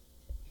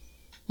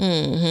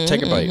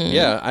 Take a bite.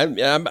 Yeah,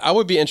 I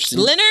would be interested.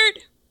 Leonard?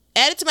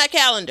 Add it to my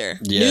calendar.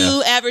 Yeah.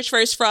 New average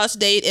first frost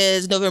date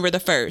is November the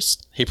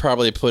 1st. He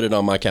probably put it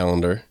on my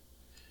calendar.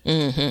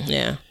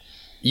 Yeah.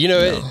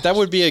 That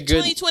would be a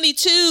good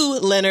 2022,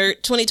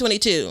 Leonard.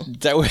 2022.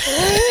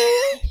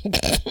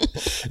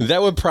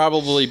 That would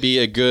probably be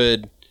a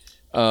good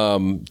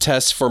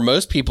test for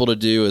most people to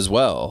do as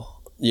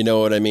well. You know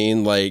what I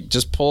mean? Like,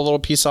 just pull a little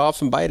piece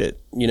off and bite it.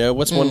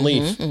 What's one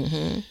leaf?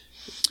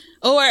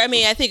 Or, I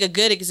think a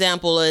good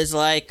example is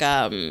like,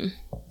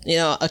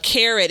 a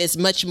carrot is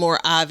much more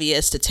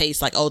obvious to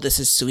taste like, oh, this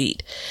is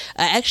sweet.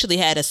 I actually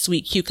had a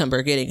sweet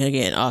cucumber, getting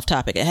again off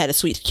topic. I had a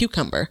sweet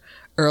cucumber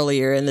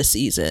earlier in the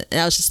season, and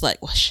I was just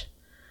like, whoosh.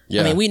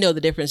 Yeah. We know the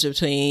difference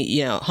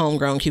between,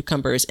 homegrown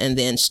cucumbers and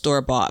then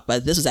store-bought,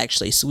 but this is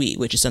actually sweet,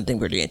 which is something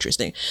really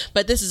interesting.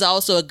 But this is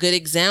also a good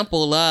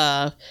example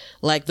of,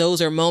 like,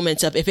 those are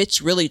moments of, if it's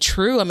really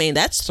true,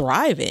 that's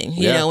thriving,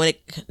 when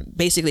it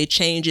basically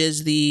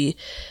changes the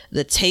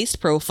taste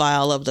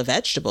profile of the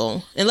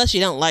vegetable, unless you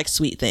don't like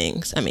sweet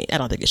things. I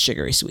don't think it's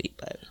sugary sweet,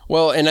 but.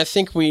 Well, and I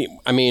think we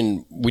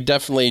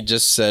definitely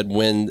just said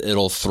when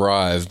it'll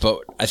thrive, but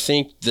I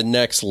think the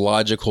next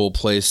logical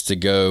place to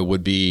go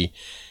would be,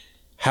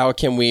 how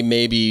can we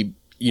maybe,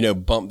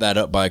 bump that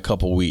up by a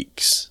couple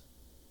weeks?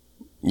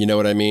 You know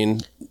what I mean?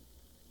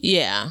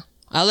 Yeah.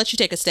 I'll let you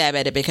take a stab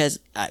at it because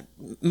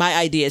my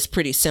idea is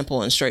pretty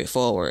simple and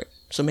straightforward.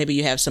 So maybe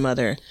you have some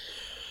other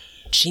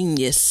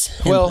genius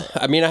input. Well,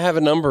 I mean, I have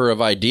a number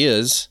of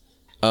ideas,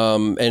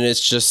 and it's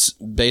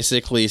just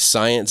basically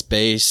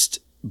science-based,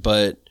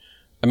 but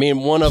I mean,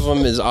 one of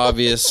them is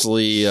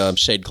obviously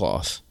shade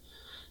cloth.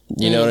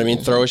 You know what I mean?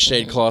 Throw a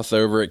shade cloth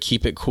over it,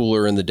 keep it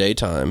cooler in the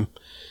daytime.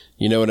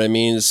 You know what I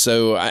mean?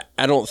 So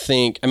I don't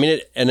think, I mean,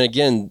 and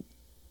again,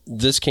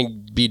 this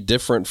can be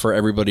different for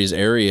everybody's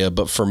area,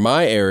 but for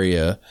my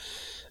area,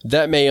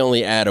 that may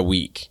only add a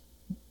week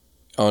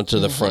onto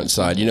the front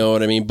side. You know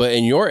what I mean? But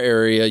in your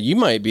area, you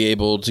might be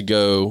able to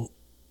go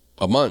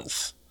a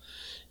month.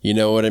 You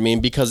know what I mean?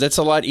 Because it's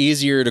a lot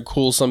easier to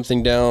cool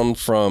something down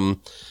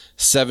from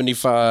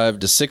 75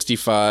 to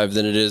 65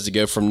 than it is to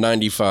go from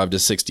 95 to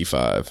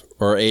 65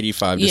 or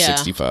 85 to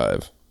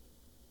 65.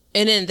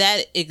 And in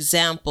that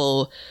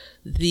example,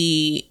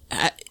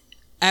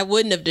 I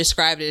wouldn't have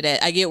described it as,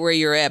 I get where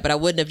you're at, but I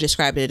wouldn't have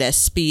described it as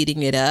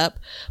speeding it up.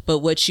 But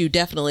what you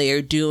definitely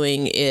are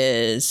doing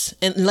is,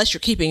 unless you're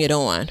keeping it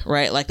on,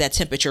 right? Like that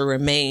temperature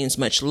remains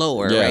much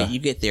lower, right? You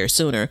get there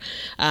sooner.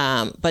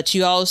 But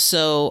you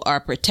also are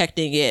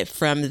protecting it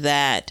from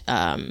that,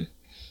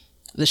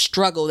 the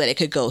struggle that it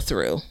could go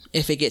through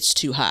if it gets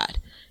too hot.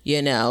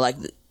 You know,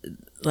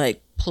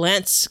 like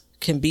plants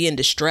can be in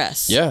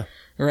distress. Yeah.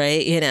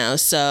 Right. You know,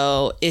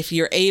 so if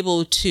you're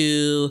able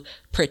to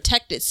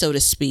protect it, so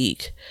to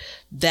speak,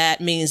 that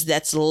means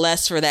that's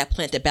less for that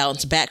plant to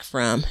bounce back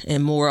from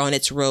and more on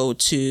its road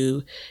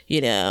to,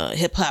 you know,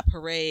 hip hop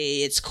hooray,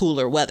 it's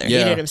cooler weather. Yeah.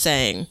 You know what I'm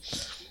saying?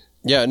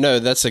 Yeah, no,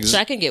 that's So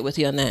I can get with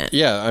you on that.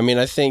 Yeah, I mean,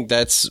 I think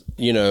that's,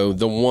 you know,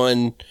 the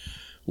one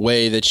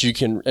way that you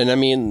can, and I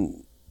mean,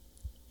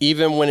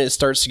 even when it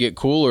starts to get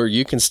cooler,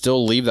 you can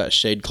still leave that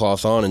shade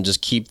cloth on and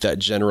just keep that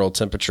general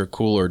temperature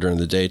cooler during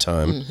the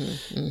daytime,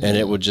 and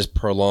it would just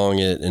prolong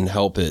it and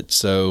help it.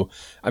 So,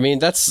 I mean,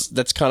 that's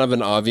kind of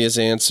an obvious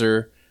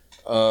answer.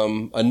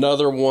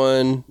 Another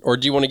one, or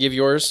do you want to give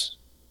yours?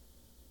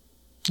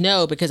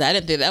 No, because I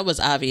didn't think that was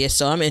obvious.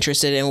 So I'm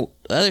interested in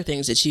other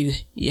things that you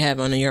have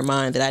on your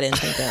mind that I didn't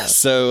think of.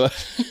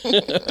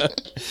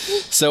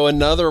 So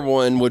another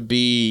one would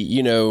be,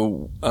 you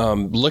know,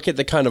 look at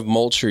the kind of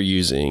mulch you're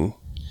using.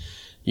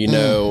 You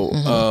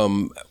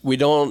know, we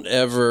don't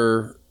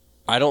ever,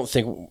 I don't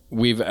think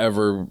we've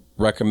ever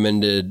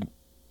recommended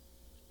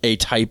a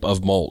type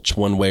of mulch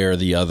one way or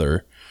the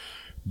other.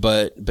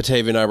 But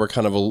Batavia and I were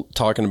kind of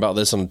talking about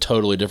this on a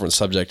totally different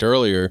subject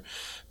earlier.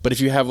 But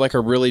if you have like a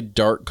really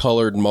dark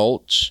colored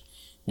mulch,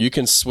 you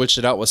can switch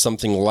it out with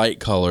something light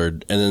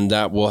colored, and then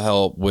that will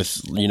help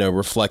with, you know,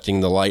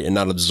 reflecting the light and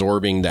not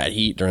absorbing that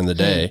heat during the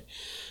day.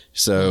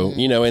 So,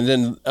 you know, and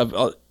then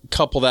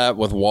couple that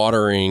with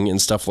watering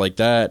and stuff like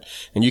that,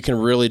 and you can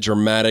really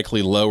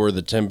dramatically lower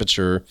the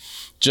temperature.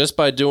 Just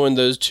by doing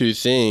those two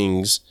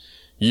things,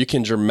 you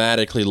can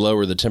dramatically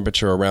lower the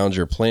temperature around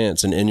your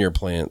plants and in your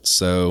plants.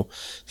 So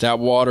that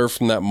water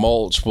from that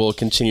mulch will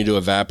continue to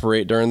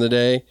evaporate during the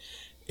day.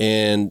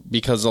 And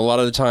because a lot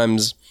of the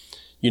times,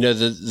 you know,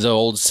 the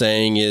old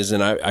saying is,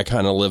 and I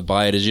kind of live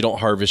by it, is you don't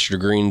harvest your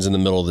greens in the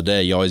middle of the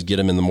day. You always get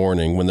them in the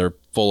morning when they're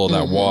full of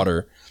that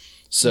water.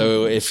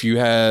 So if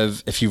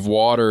you've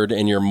watered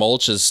and your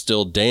mulch is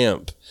still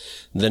damp,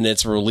 then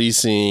it's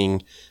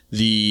releasing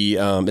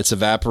it's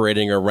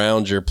evaporating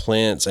around your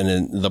plants, and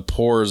then the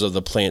pores of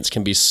the plants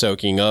can be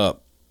soaking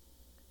up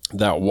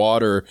that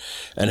water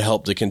and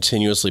help to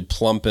continuously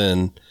plump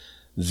in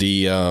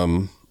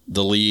the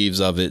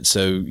leaves of it.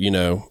 So, you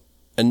know,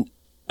 and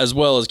as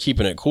well as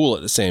keeping it cool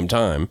at the same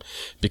time,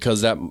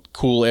 because that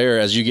cool air,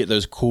 as you get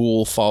those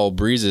cool fall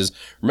breezes,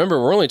 remember,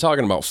 we're only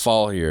talking about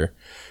fall here.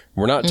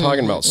 We're not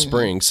talking about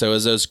spring. So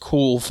as those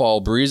cool fall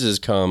breezes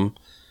come,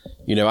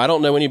 you know, I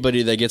don't know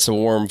anybody that gets a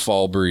warm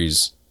fall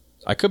breeze.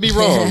 I could be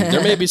wrong.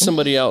 There may be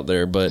somebody out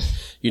there, but,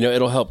 you know,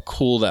 it'll help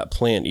cool that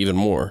plant even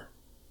more.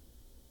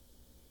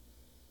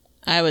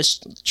 I was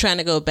trying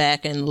to go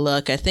back and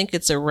look. I think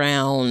it's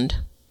around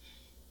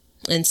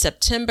in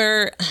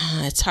September.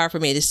 It's hard for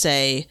me to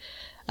say,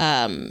 but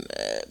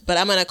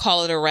I'm going to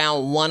call it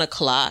around 1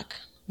 o'clock.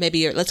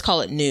 Maybe let's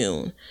call it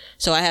noon.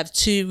 So I have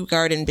 2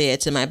 garden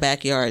beds in my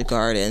backyard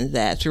garden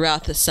that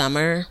throughout the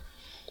summer,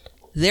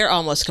 they're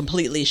almost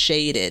completely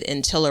shaded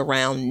until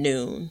around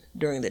noon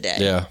during the day.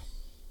 Yeah.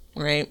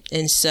 Right.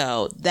 And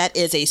so that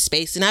is a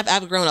space. And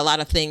I've grown a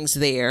lot of things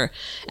there.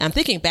 And I'm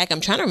thinking back,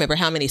 I'm trying to remember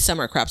how many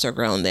summer crops are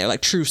grown there,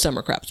 like true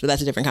summer crops, but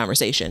that's a different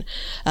conversation.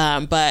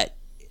 But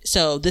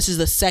so this is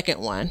the second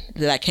one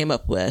that I came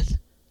up with.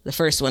 The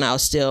first one I'll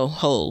still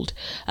hold.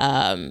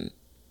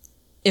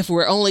 If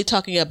we're only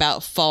talking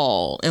about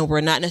fall and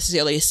we're not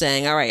necessarily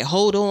saying, all right,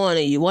 hold on,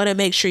 and you want to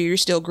make sure you're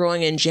still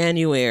growing in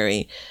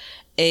January,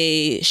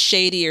 a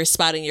shadier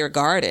spot in your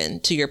garden,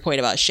 to your point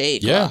about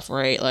shade cloth,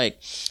 right? Like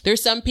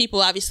there's some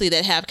people obviously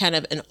that have kind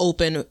of an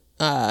open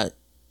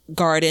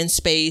garden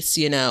space,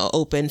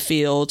 open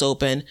fields,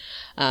 open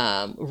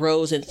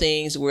rows and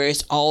things where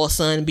it's all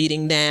sun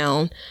beating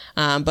down.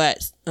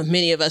 But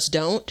many of us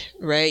don't,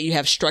 right? You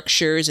have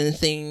structures and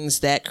things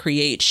that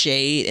create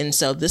shade. And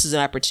so this is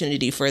an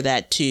opportunity for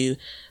that to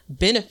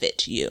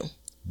benefit you.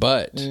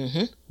 But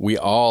we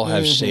all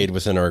have shade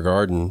within our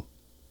garden.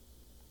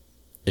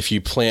 If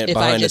you plant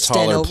behind a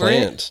taller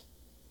plant,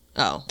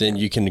 then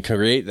you can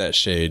create that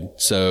shade.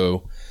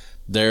 So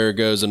there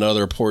goes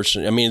another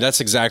portion. I mean,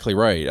 that's exactly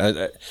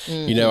right.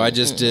 I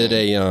just did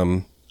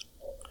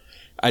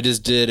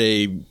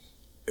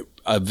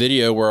a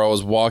video where I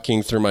was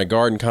walking through my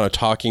garden, kind of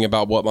talking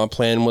about what my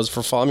plan was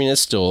for fall. I mean,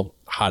 it's still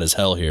hot as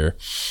hell here,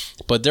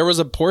 but there was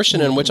a portion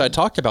in which I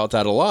talked about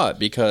that a lot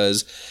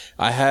because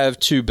I have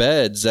 2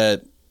 beds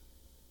that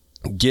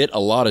get a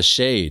lot of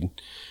shade,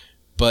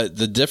 but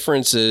the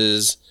difference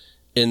is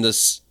in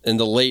the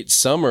late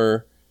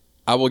summer,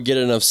 I will get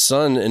enough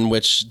sun in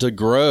which to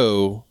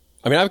grow.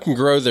 I mean, I can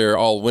grow there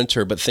all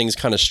winter, but things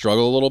kind of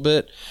struggle a little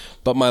bit.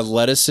 But my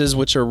lettuces,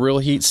 which are real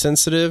heat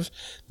sensitive,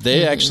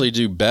 they actually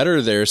do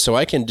better there. So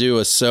I can do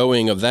a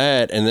sowing of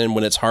that, and then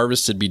when it's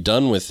harvested, be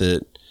done with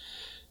it.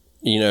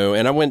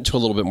 And I went to a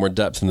little bit more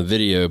depth in the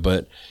video,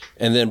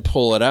 and then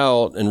pull it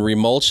out and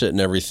remulch it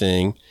and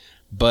everything.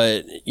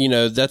 But,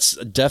 that's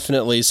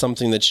definitely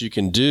something that you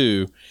can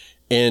do.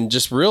 And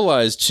just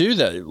realize, too,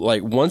 that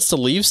like once the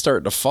leaves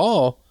start to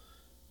fall,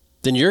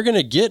 then you're going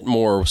to get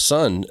more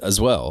sun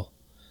as well.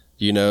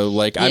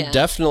 I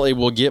definitely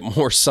will get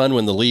more sun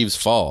when the leaves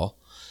fall.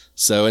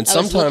 So, and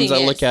sometimes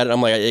I look at it,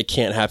 I'm like, it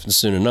can't happen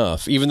soon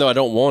enough, even though I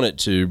don't want it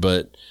to,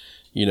 but,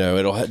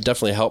 it'll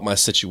definitely help my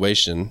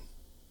situation.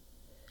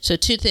 So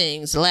 2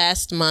 things.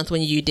 Last month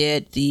when you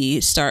did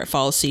the Start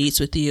Fall Seeds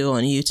with you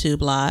on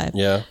YouTube Live,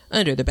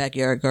 under the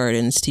Backyard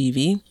Gardens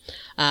TV,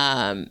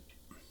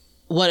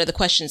 one of the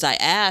questions I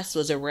asked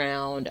was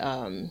around,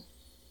 one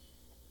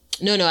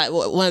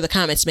of the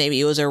comments maybe,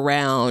 it was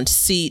around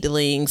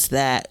seedlings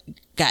that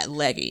got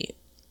leggy.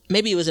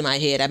 Maybe it was in my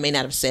head. I may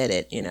not have said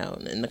it,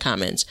 in the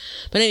comments.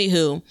 But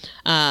anywho,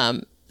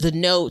 the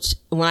note,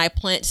 when I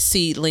plant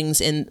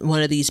seedlings in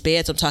one of these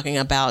beds, I'm talking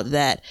about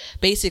that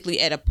basically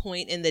at a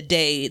point in the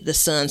day, the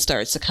sun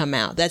starts to come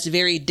out. That's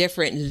very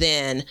different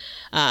than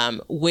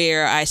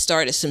where I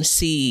started some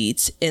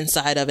seeds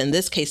inside of, in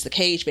this case, the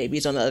cage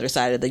babies on the other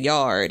side of the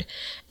yard.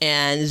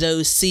 And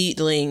those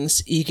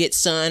seedlings, you get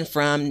sun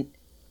from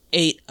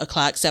 8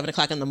 o'clock, 7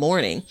 o'clock in the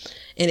morning,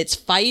 and it's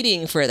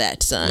fighting for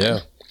that sun. Yeah.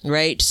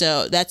 Right.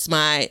 So that's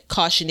my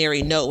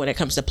cautionary note when it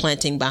comes to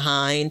planting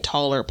behind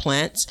taller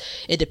plants.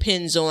 It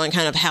depends on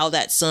kind of how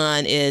that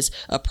sun is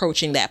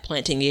approaching that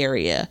planting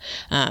area.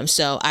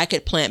 So I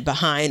could plant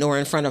behind or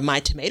in front of my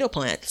tomato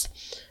plants.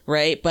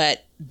 Right.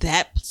 But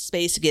that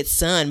space gets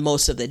sun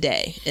most of the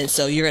day. And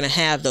so you're going to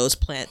have those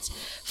plants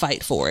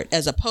fight for it,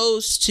 as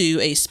opposed to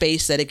a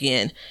space that,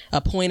 again,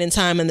 a point in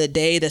time in the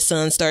day, the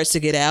sun starts to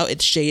get out.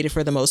 It's shaded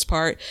for the most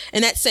part.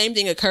 And that same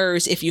thing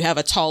occurs if you have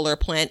a taller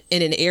plant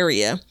in an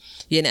area.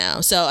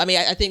 So, I mean,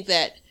 I think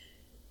that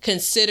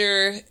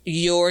consider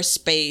your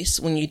space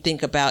when you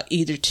think about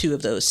either 2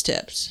 of those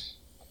tips.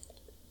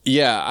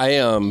 Yeah,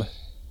 I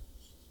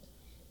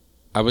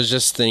was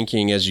just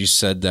thinking as you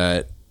said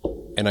that,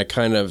 and I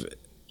kind of,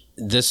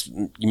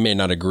 you may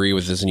not agree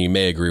with this and you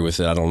may agree with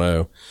it, I don't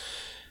know.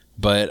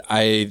 But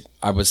I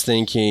was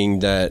thinking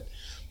that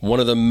one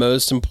of the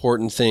most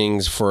important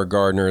things for a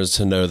gardener is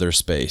to know their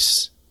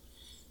space.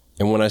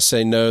 And when I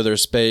say know their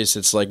space,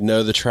 it's like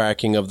know the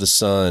tracking of the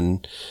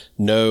sun,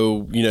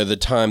 know, the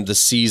time, the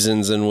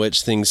seasons in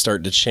which things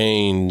start to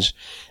change.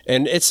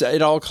 And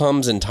it all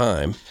comes in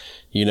time,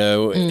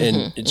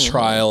 and it's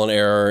trial and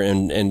error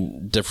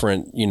and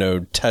different,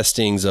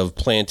 testings of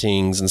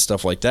plantings and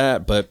stuff like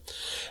that. But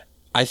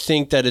I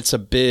think that it's a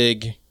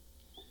big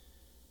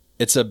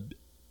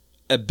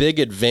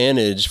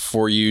advantage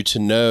for you to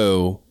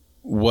know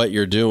what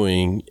you're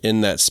doing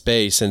in that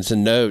space and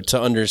to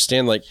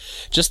understand, like,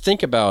 just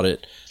think about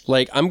it.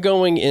 Like, I'm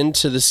going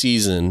into the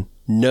season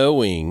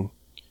knowing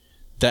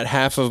that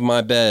half of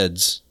my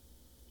beds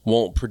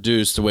won't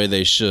produce the way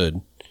they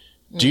should.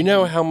 Do you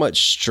know how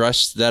much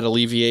stress that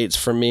alleviates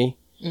from me?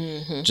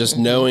 Just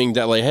knowing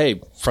that, like,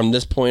 hey, from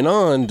this point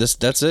on,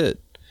 that's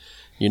it,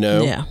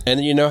 Yeah.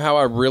 And how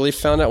I really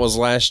found out was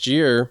last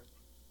year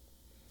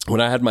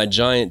when I had my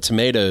giant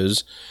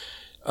tomatoes,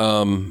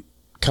 come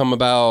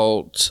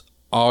about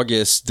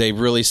August, they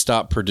really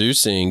stopped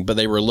producing, but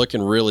they were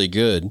looking really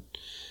good.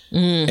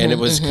 And it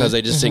was because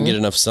they just didn't get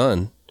enough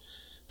sun.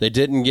 They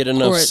didn't get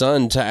enough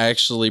sun to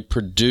actually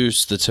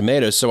produce the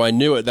tomatoes. So I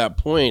knew at that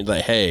point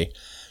that, hey,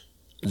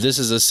 this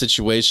is a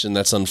situation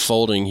that's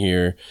unfolding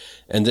here.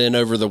 And then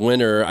over the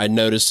winter, I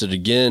noticed it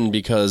again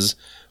because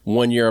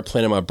one year I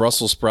planted my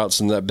Brussels sprouts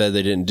in that bed.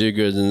 They didn't do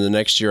good. And the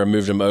next year I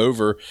moved them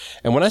over.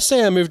 And when I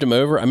say I moved them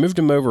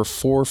over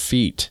 4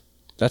 feet.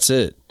 That's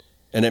it.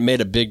 And it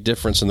made a big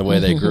difference in the way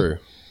they grew.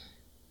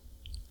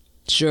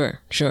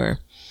 Sure.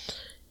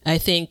 I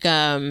think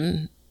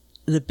the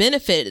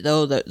benefit,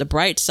 though, the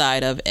bright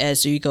side of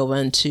as you go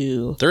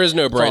into there is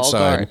no bright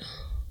side.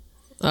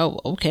 Oh,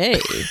 okay.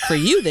 For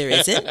you, there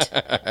isn't.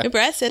 Remember,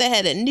 I said I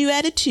had a new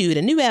attitude,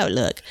 a new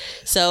outlook.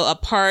 So a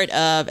part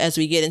of, as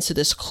we get into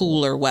this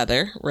cooler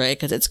weather, right,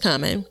 because it's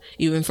coming,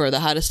 even for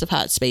the hottest of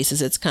hot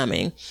spaces, it's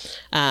coming.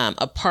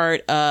 A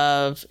part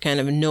of kind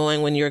of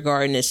knowing when your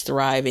garden is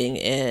thriving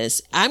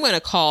is, I'm going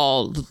to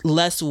call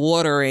less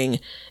watering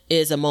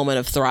is a moment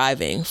of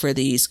thriving for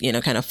these,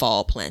 kind of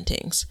fall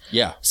plantings.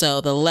 Yeah. So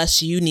the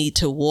less you need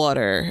to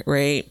water,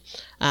 right?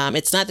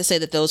 It's not to say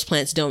that those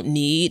plants don't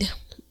need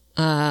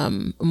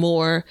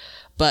more,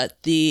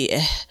 but the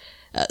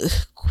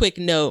quick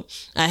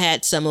note, I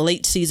had some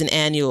late season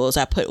annuals.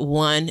 I put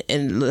one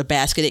in the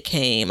basket it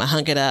came. I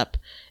hung it up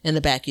in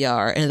the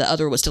backyard, and the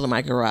other was still in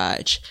my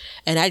garage.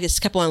 And I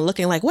just kept on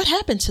looking like, what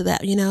happened to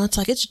that? It's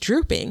like it's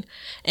drooping.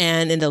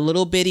 And in the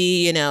little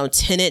bitty,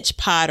 10-inch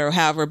pot or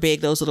however big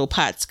those little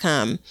pots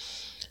come,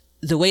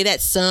 the way that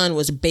sun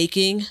was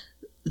baking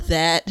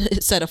that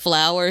set of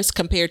flowers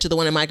compared to the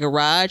one in my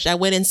garage, I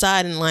went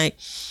inside and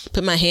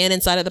put my hand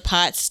inside of the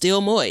pot,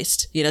 still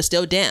moist,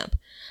 still damp.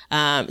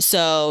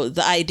 So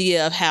the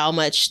idea of how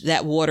much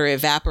that water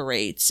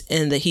evaporates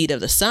in the heat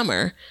of the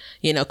summer,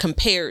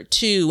 compared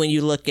to when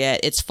you look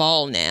at it's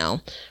fall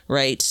now,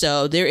 right?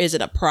 So there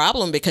isn't a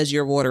problem because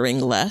you're watering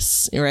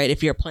less, right?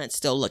 If your plants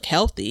still look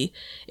healthy,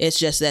 it's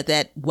just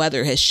that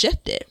weather has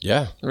shifted.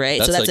 Yeah.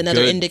 Right. So that's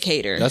another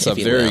indicator. That's a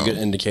very good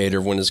indicator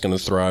of when it's going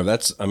to thrive. I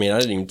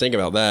didn't even think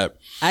about that.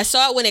 I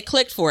saw it when it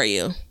clicked for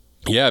you.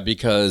 Yeah,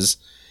 because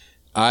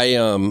I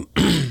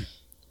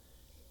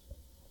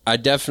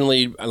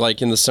definitely,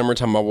 like in the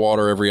summertime, I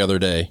water every other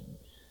day.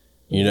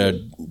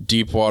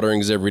 Deep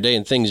waterings every day,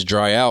 and things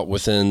dry out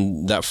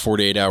within that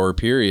 48-hour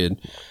period.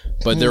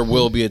 But there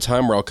will be a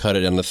time where I'll cut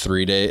it down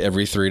to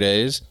every 3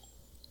 days,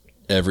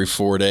 every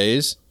 4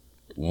 days,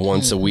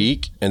 once a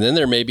week. And then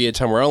there may be a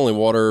time where I only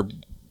water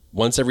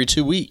once every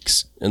 2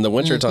 weeks in the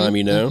wintertime,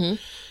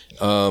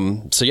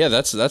 So yeah,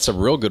 that's a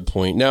real good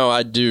point. Now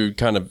I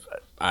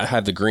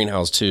have the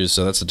greenhouse too,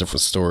 so that's a different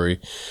story.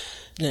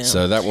 Yeah.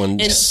 So that one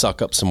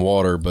suck up some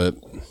water, but...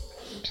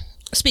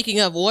 Speaking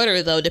of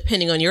water, though,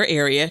 depending on your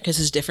area, because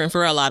it's different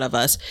for a lot of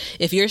us,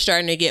 if you're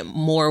starting to get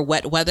more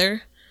wet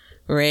weather,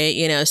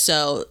 right,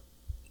 so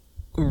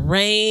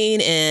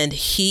rain and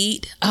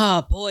heat,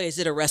 oh, boy, is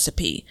it a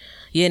recipe,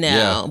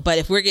 Yeah. But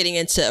if we're getting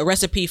into a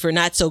recipe for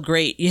not so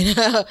great,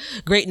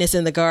 greatness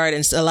in the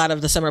garden, a lot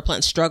of the summer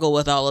plants struggle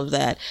with all of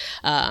that,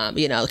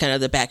 kind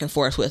of the back and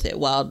forth with it.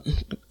 While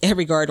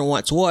every garden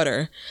wants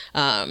water,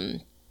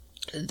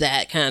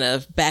 that kind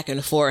of back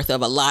and forth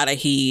of a lot of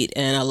heat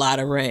and a lot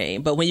of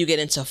rain. But when you get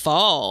into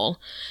fall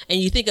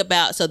and you think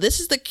about, so this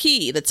is the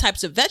key, the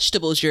types of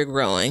vegetables you're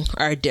growing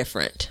are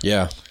different.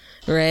 Yeah.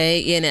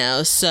 Right.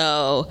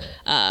 So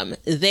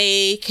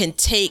they can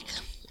take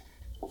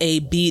a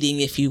beating,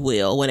 if you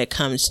will, when it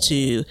comes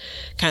to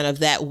kind of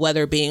that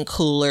weather being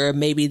cooler.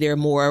 Maybe there are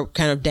more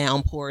kind of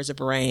downpours of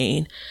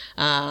rain.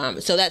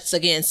 So that's,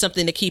 again,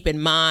 something to keep in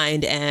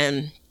mind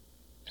and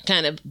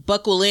kind of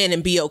buckle in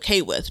and be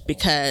okay with,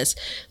 because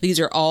these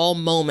are all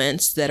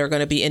moments that are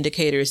going to be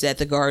indicators that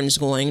the garden's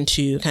going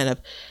to kind of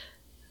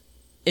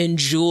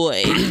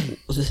enjoy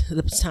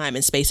the time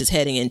and space it's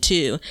heading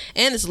into.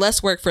 And it's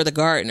less work for the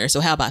gardener. So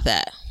how about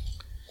that?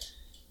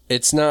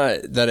 It's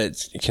not that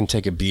it can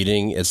take a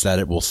beating, it's that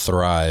it will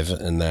thrive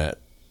in that.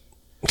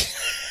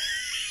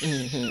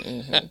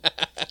 Ding!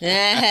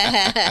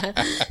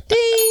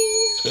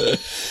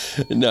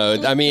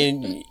 No, I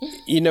mean,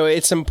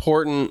 it's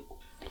important.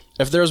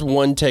 If there's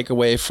one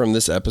takeaway from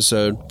this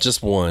episode,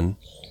 just one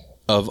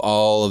of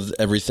all of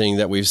everything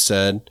that we've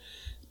said,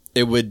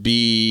 it would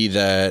be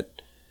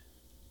that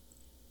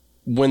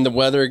when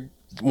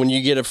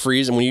you get a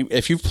freeze and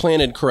if you've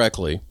planted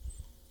correctly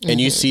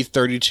and you see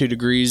 32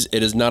 degrees,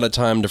 it is not a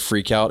time to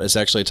freak out. It's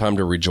actually a time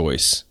to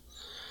rejoice.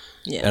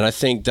 Yeah. And I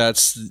think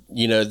that's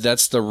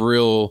the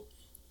real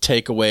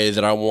takeaway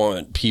that I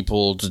want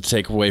people to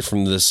take away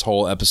from this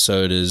whole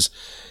episode is,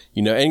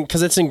 and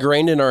because it's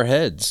ingrained in our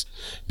heads,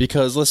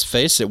 because let's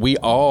face it, we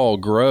all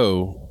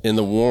grow in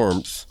the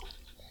warmth.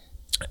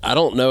 I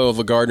don't know of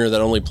a gardener that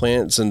only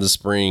plants in the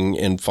spring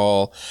and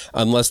fall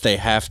unless they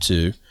have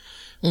to.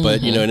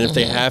 But, and if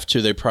they have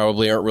to, they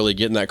probably aren't really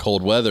getting that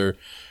cold weather.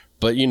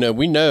 But, we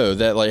know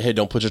that, hey,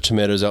 don't put your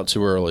tomatoes out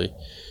too early.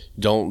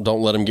 Don't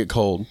let them get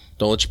cold.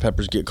 Don't let your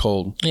peppers get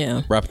cold.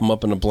 Yeah. Wrap them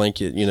up in a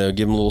blanket,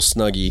 give them a little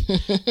snuggie.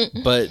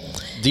 But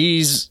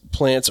these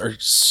plants are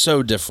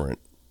so different.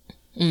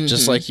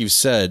 Just like you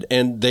said,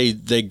 and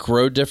they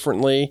grow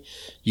differently.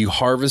 You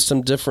harvest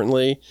them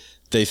differently.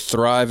 They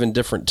thrive in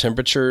different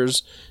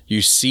temperatures.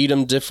 You seed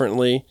them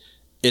differently.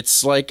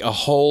 It's like a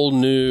whole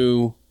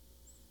new,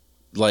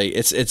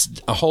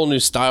 it's a whole new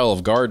style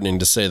of gardening,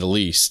 to say the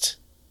least.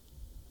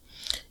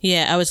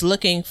 Yeah, I was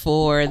looking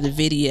for the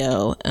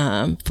video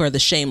for the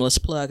shameless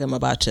plug I'm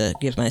about to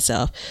give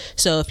myself.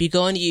 So if you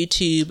go on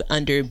YouTube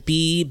under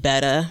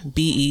Betta,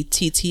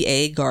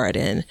 Betta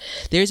Garden,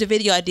 there's a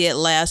video I did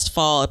last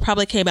fall. It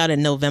probably came out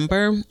in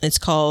November. It's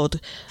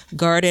called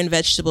Garden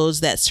Vegetables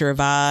That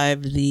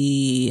Survive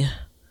the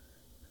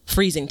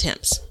Freezing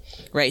Temps.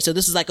 right? So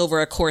this is like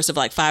over a course of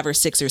like 5 or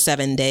 6 or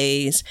 7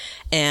 days.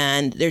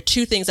 And there are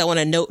two things I want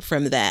to note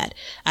from that.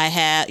 I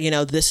had,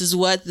 this is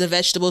what the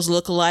vegetables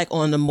look like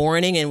on the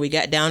morning, and we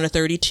got down to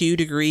 32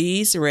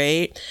 degrees,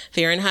 right?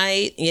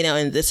 Fahrenheit,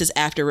 and this is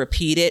after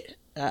repeated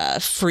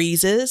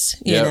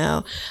freezes,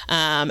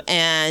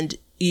 and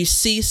you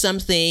see some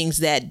things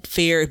that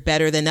fare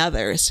better than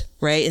others,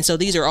 right? And so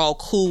these are all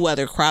cool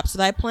weather crops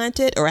that I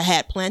planted or I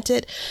had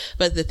planted.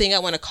 But the thing I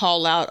want to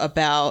call out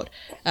about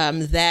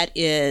that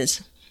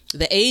is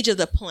the age of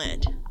the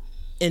plant.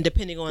 And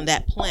depending on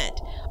that plant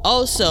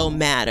also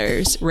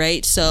matters,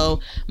 right? So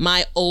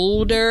my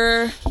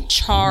older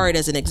chard,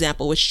 as an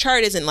example, which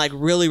chard isn't like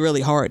really,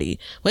 really hardy,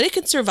 but it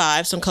can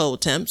survive some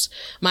cold temps.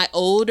 My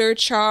older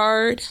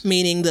chard,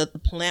 meaning the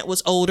plant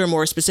was older,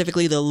 more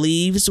specifically, the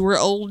leaves were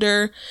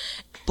older.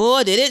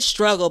 Boy, did it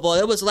struggle, boy.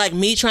 It was like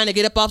me trying to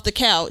get up off the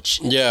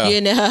couch,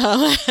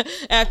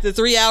 after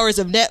 3 hours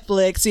of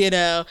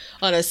Netflix,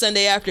 on a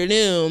Sunday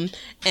afternoon.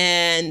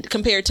 And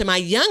compared to my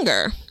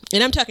younger,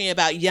 and I'm talking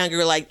about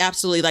younger, like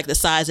absolutely like the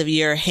size of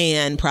your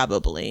hand,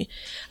 probably.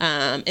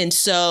 And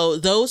so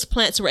those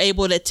plants were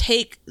able to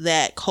take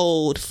that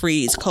cold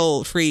freeze,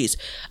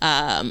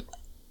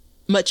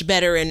 much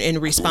better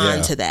and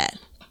respond to that.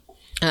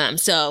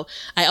 So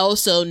I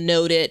also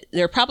noted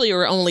there probably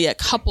were only a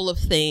couple of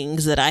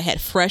things that I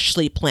had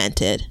freshly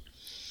planted,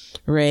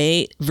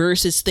 right?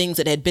 Versus things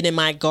that had been in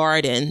my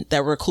garden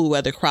that were cool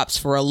weather crops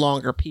for a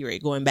longer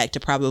period, going back to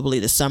probably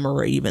the summer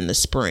or even the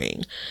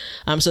spring.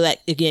 So that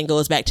again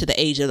goes back to the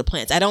age of the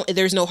plants.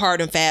 There's no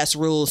hard and fast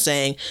rule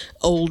saying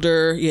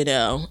older,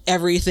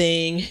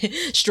 everything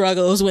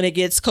struggles when it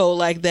gets cold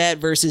like that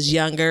versus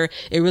younger.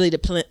 It really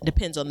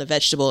depends on the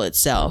vegetable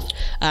itself.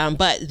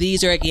 But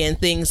these are again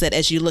things that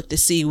as you look to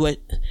see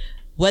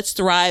what's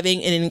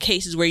thriving, and in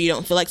cases where you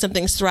don't feel like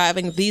something's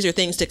thriving, these are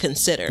things to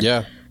consider.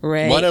 Yeah.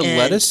 Right.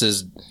 Lettuce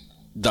is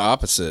the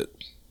opposite.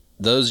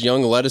 Those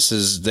young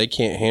lettuces, they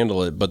can't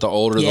handle it, but the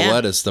older the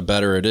lettuce, the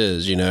better it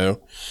is,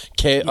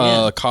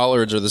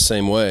 Collards are the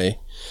same way.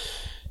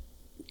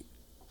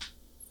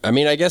 I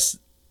mean, I guess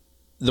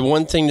the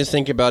one thing to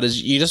think about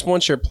is you just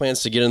want your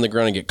plants to get in the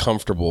ground and get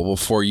comfortable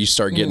before you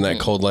start getting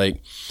that cold.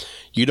 Like,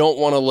 you don't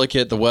want to look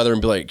at the weather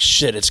and be like,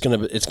 shit, it's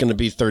gonna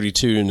be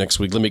 32 next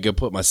week. Let me go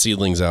put my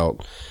seedlings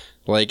out.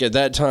 Like, at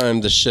that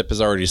time, the ship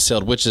has already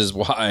sailed, which is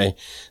why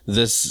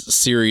this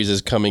series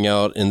is coming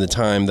out in the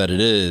time that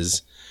it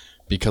is,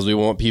 because we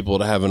want people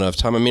to have enough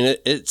time. I mean,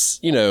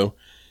 it's as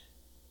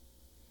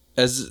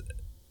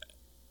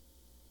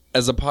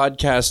a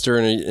podcaster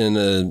and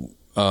a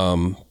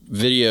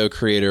video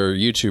creator,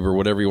 YouTuber,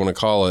 whatever you want to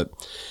call it,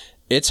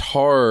 it's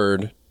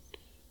hard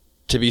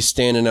to be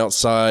standing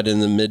outside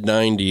in the mid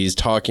 90s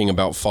talking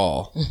about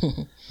fall.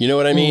 You know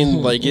what I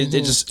mean? Like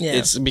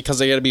it's because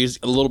they got to be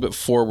a little bit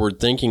forward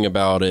thinking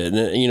about it.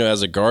 And,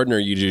 as a gardener,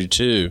 you do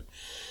too.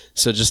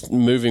 So just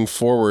moving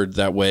forward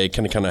that way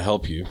can kind of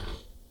help you.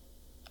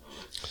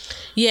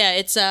 Yeah,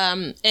 it's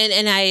and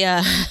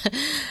I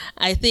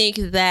I think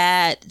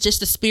that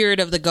just the spirit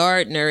of the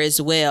gardener as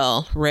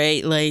well,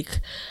 right? Like,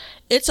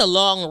 it's a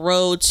long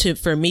road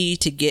for me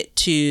to get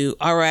to,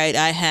 all right,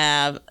 I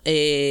have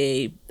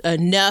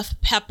enough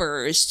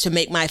peppers to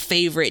make my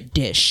favorite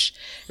dish,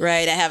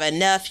 right? I have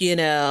enough,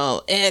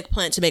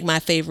 eggplant to make my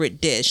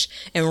favorite dish.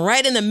 And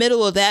right in the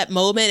middle of that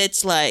moment,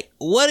 it's like,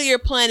 what are you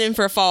planning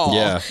for fall?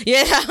 Yeah.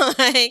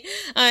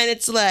 And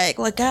it's like,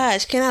 well,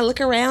 gosh, can I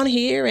look around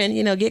here and,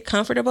 get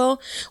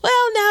comfortable?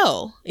 Well,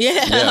 no.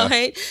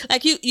 Right?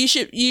 Like you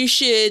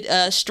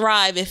should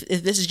strive if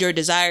this is your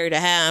desire to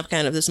have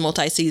kind of this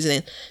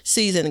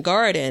season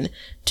garden,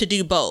 to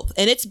do both.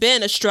 And it's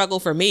been a struggle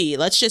for me.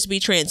 Let's just be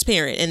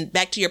transparent. And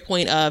back to your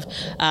point of,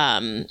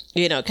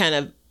 kind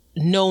of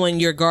knowing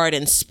your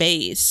garden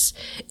space,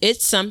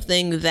 it's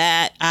something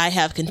that I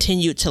have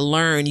continued to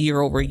learn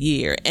year over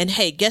year. And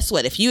hey, guess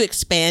what? If you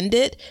expand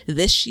it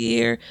this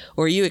year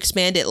or you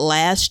expand it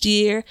last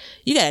year,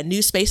 you got a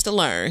new space to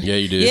learn. Yeah,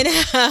 you do.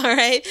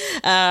 Right?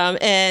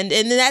 And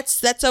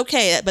that's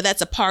okay, but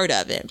that's a part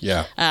of it.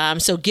 Yeah.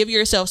 So give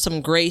yourself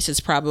some grace is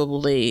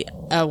probably,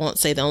 I won't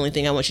say the only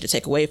thing I want you to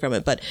take away from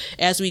it, but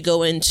as we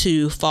go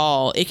into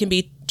fall, it can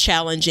be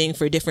challenging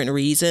for different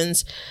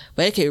reasons,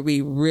 but it can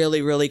be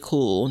really, really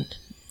cool.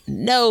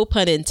 No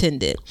pun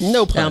intended.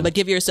 No pun. But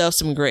give yourself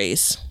some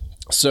grace.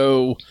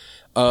 So,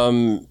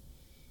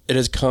 it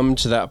has come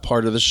to that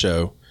part of the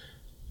show,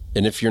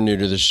 and if you're new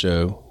to the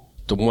show,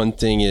 the one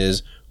thing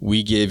is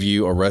we give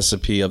you a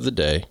recipe of the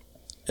day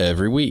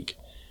every week.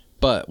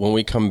 But when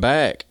we come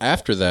back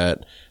after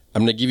that,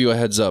 I'm going to give you a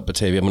heads up,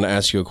 Batavia. I'm going to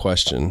ask you a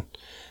question,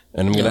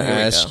 and I'm going to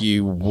ask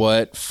you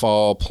what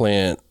fall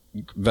plant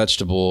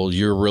vegetable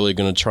you're really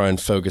going to try and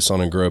focus on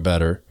and grow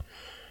better.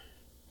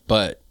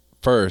 But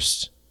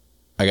first,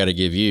 I got to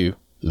give you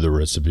the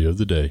recipe of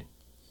the day.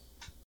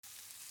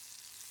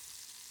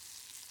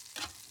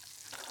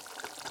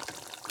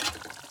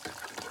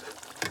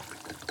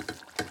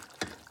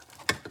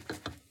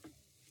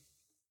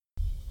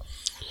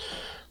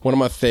 One of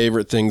my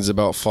favorite things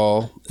about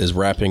fall is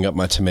wrapping up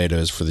my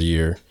tomatoes for the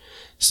year.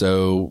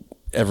 So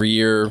every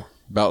year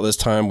about this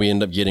time, we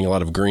end up getting a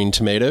lot of green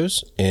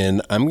tomatoes.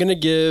 And I'm going to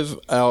give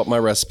out my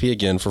recipe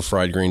again for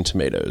fried green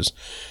tomatoes.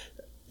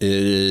 It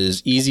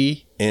is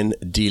easy and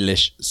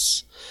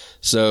delicious.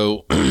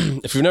 So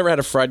if you've never had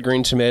a fried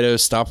green tomato,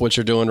 stop what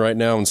you're doing right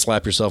now and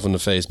slap yourself in the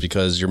face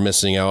because you're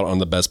missing out on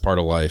the best part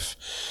of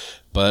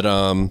life. But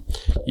I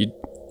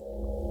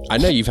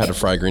know you've had a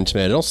fried green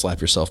tomato. Don't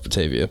slap yourself,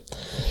 Batavia.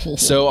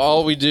 So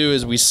all we do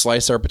is we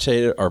slice our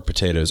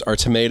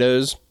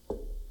tomatoes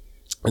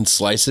in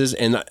slices,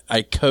 and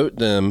I coat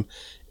them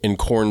in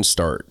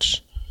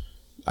cornstarch.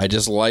 I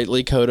just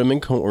lightly coat them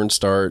in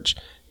cornstarch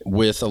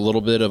with a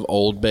little bit of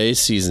Old Bay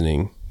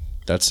seasoning.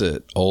 That's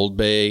it. Old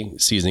Bay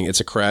seasoning. It's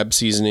a crab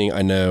seasoning.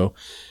 I know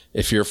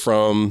if you're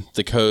from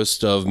the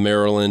coast of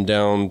Maryland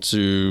down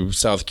to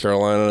South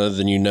Carolina,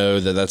 then you know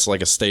that that's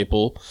like a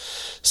staple.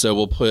 So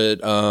we'll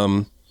put,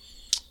 I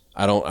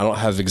don't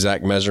have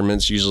exact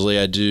measurements. Usually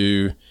I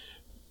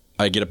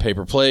get a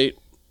paper plate.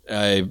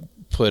 I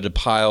put a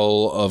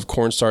pile of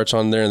cornstarch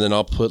on there, and then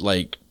I'll put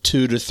like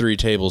 2 to 3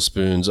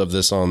 tablespoons of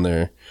this on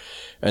there.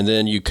 And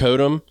then you coat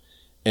them,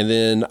 and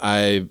then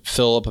I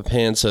fill up a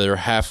pan so they're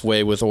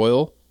halfway with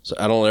oil. So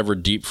I don't ever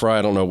deep fry.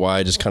 I don't know why.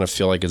 I just kind of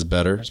feel like it's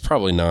better. It's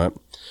probably not,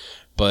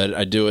 but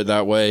I do it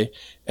that way.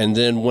 And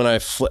then when I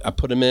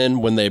put them in,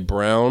 when they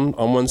brown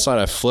on one side,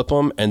 I flip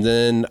them, and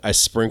then I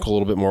sprinkle a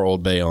little bit more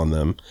Old Bay on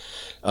them.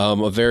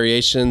 A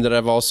variation that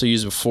I've also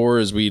used before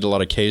is we eat a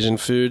lot of Cajun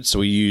food. So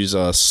we use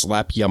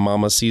Slap Ya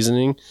Mama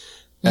seasoning,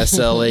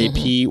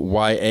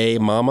 SLAPYA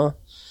Mama.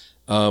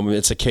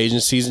 It's a Cajun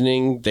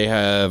seasoning. They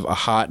have a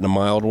hot and a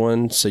mild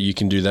one, so you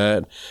can do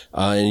that.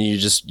 And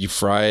you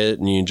fry it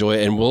and you enjoy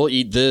it. And we'll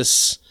eat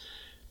this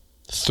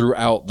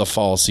throughout the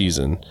fall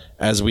season.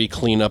 As we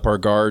clean up our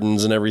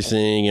gardens and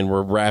everything and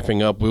we're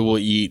wrapping up, we will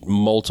eat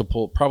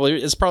multiple,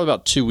 it's probably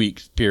about 2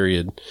 week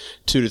period,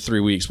 2 to 3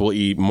 weeks. We'll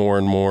eat more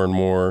and more and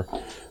more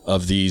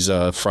of these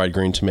fried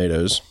green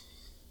tomatoes.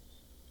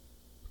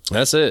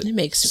 That's it.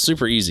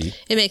 Super easy.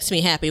 It makes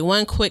me happy.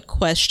 One quick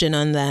question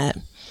on that.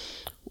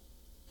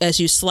 As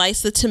you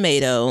slice the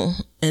tomato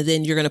and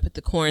then you're going to put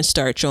the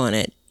cornstarch on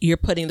it, you're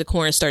putting the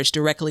cornstarch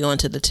directly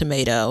onto the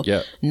tomato.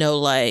 Yeah.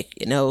 No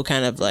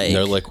kind of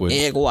no liquid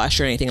egg wash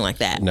or anything like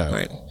that. No.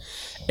 Right.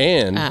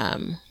 And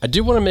I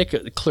do want to make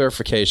a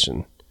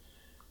clarification.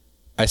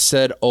 I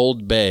said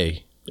Old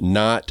Bay,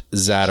 not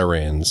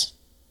Zatarain's.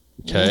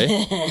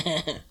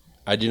 Okay?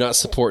 I do not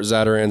support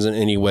Zatarain's in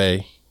any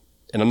way.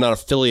 And I'm not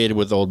affiliated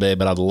with Old Bay,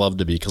 but I'd love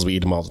to be because we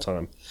eat them all the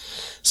time.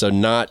 So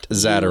not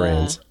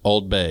Zatarain's,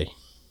 Old Bay.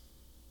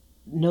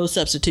 No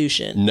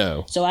substitution.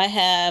 No. So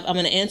I'm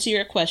going to answer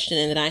your question,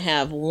 and then I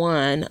have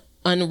one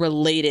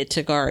unrelated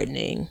to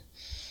gardening,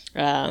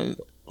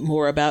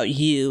 more about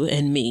you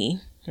and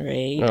me,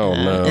 right? Oh,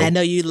 no. And I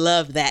know you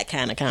love that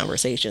kind of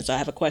conversation, so I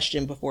have a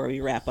question before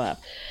we wrap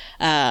up.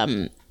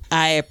 I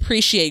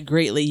appreciate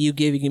greatly you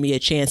giving me a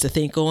chance to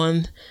think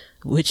on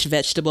which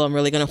vegetable I'm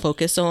really going to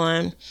focus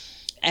on,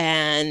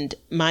 and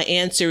my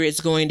answer is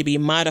going to be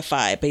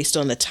modified based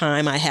on the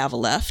time I have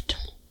left.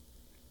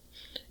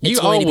 You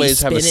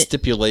always have a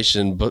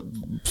stipulation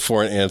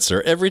for an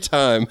answer every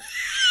time.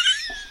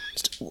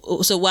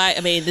 So why?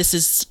 I mean, this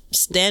is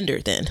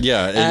standard then.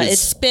 Yeah,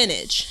 it's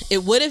spinach.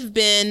 It would have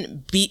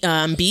been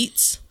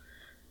beets,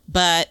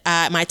 but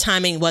my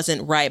timing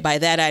wasn't right. By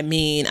that I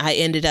mean I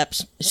ended up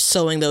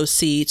sowing those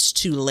seeds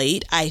too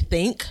late, I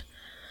think.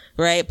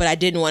 Right, but I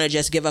didn't want to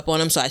just give up on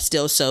them, so I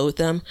still sowed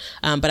them.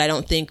 But I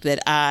don't think that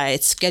I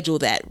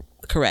scheduled that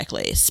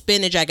correctly.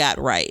 Spinach, I got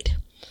right.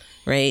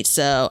 Right.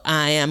 So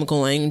I am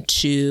going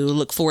to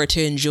look forward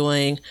to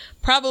enjoying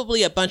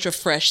probably a bunch of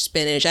fresh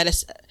spinach.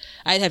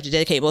 I'd have to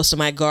dedicate most of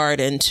my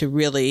garden to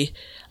really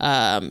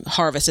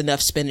harvest enough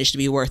spinach to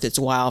be worth its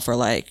while for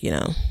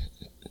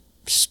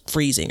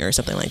freezing or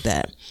something like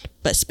that.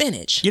 But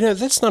spinach.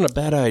 That's not a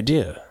bad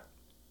idea.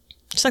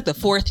 It's like the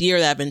 4th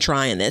year that I've been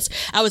trying this.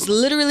 I was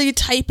literally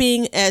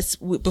typing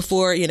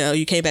before,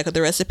 you came back with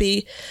the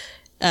recipe.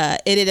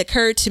 It had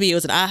occurred to me, it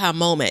was an aha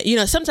moment.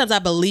 Sometimes I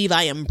believe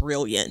I am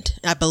brilliant.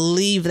 I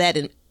believe that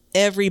in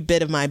every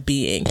bit of my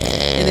being.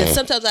 And then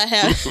sometimes I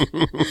have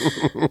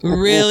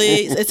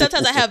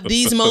sometimes I have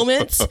these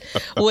moments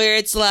where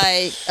it's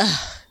like,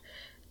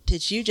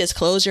 did you just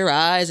close your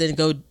eyes and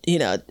go,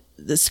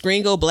 the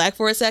screen go black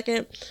for a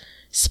second?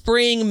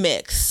 Spring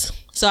mix.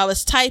 So I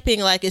was typing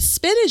is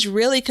spinach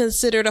really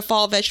considered a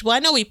fall vegetable? I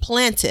know we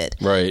plant it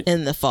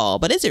in the fall,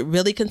 but is it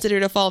really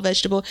considered a fall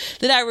vegetable?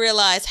 Then I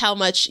realized how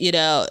much, in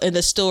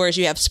the stores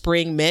you have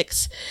spring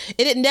mix.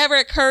 And it never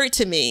occurred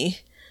to me,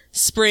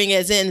 spring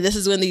as in this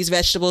is when these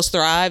vegetables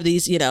thrive,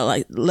 these,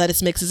 like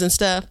lettuce mixes and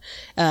stuff.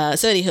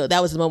 So anyhow,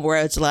 that was the moment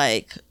where it's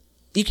like,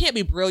 you can't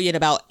be brilliant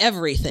about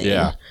everything.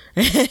 Yeah.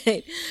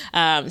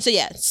 So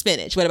yeah,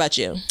 spinach. What about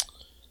you?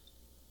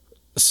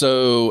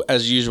 So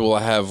as usual,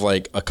 I have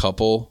a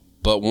couple.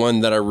 But one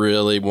that I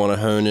really want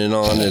to hone in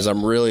on is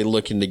I'm really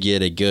looking to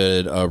get a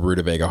good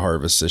rutabaga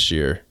harvest this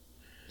year.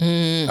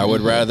 Mm-hmm. I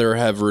would rather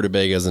have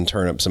rutabagas than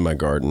turnips in my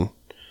garden.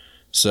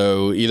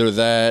 So either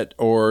that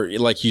or,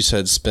 like you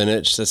said,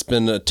 spinach. That's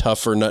been a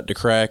tougher nut to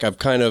crack.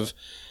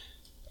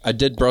 I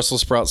did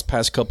Brussels sprouts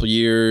past couple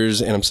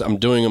years, and I'm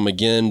doing them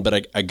again.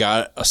 But I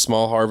got a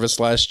small harvest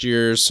last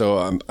year,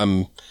 so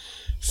I'm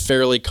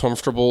fairly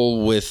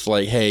comfortable with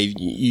like, hey,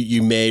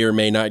 you may or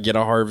may not get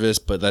a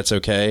harvest, but that's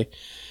okay.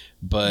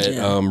 But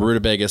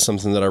rutabaga is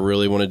something that I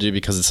really want to do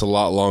because it's a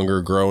lot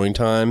longer growing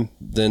time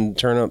than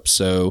turnips,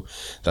 so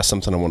that's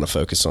something I want to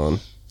focus on.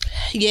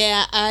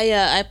 Yeah,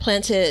 I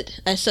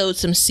sowed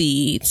some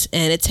seeds,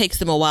 and it takes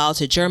them a while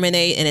to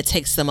germinate, and it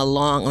takes them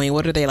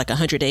what are they, like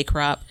 100-day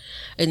crop?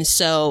 And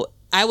so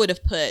I would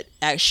have put,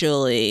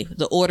 actually,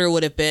 the order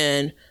would have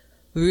been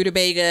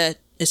rutabaga,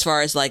 as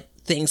far as like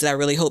things that I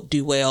really hope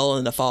do well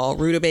in the fall.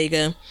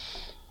 Rutabaga,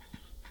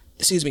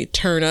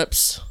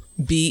 turnips,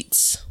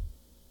 beets,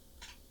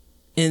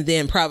 and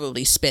then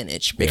probably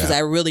spinach, because I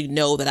really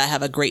know that I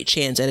have a great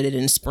chance at it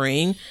in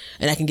spring,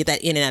 and I can get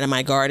that in and out of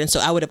my garden. So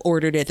I would have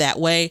ordered it that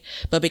way.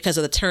 But because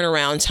of the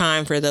turnaround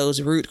time for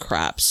those root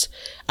crops,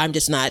 I'm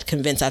just not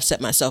convinced I've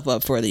set myself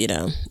up for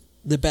the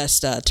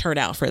best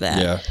turnout for that.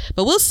 Yeah.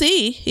 But we'll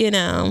see,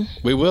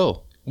 We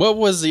will. What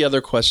was the other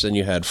question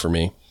you had for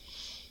me?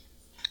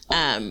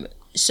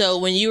 So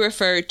when you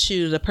refer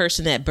to the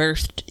person that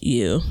birthed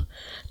you,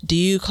 do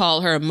you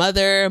call her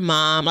mother,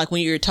 mom, like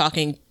when you're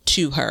talking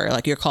to her,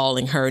 like you're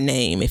calling her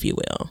name, if you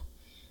will?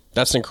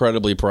 That's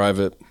incredibly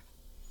private.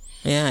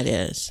 Yeah, it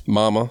is.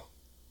 Mama.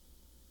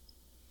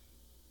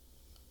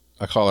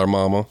 I call her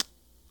Mama.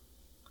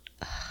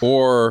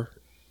 Or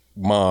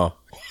Ma.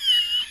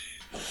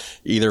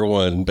 Either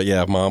one, but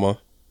yeah, Mama.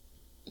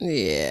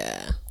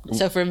 Yeah.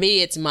 So for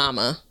me, it's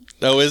Mama.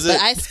 Oh, is it?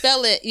 But I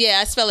spell it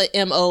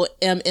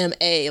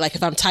MOMMA. Like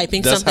if I'm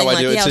typing That's something, how I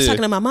like, do it I was too.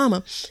 talking to my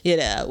mama.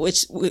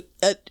 Which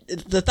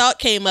the thought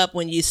came up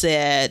when you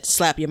said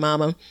slap your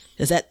mama.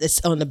 Is that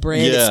it's on the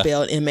brand? It's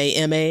spelled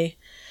MAMA.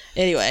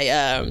 Anyway,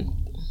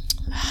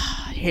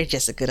 you're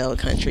just a good old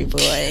country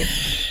boy.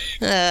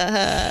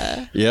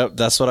 Yep,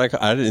 that's what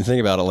I didn't think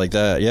about it like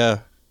that. Yeah.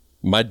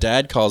 My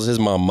dad calls his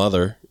mom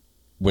Mother.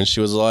 When she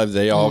was alive,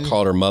 they all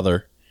called her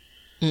Mother.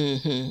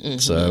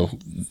 So,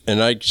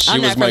 and she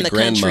I'm was not my from the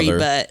grandmother, country,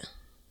 but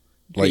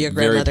like your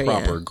grandmother, very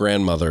proper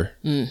grandmother.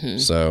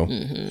 So,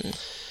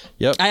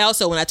 yep. I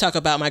also, when I talk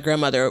about my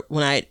grandmother,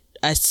 when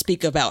I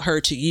speak about her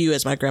to you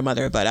as my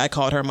grandmother, but I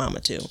called her Mama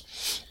too.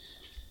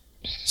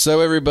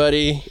 So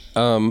everybody,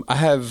 I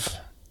have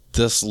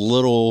this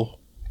little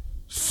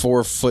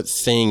 4-foot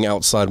thing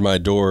outside my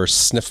door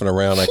sniffing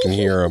around. I can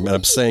hear him, and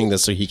I'm saying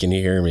this so he can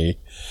hear me.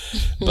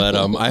 But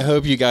I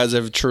hope you guys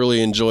have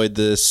truly enjoyed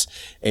this,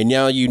 and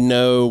now you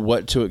know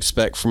what to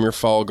expect from your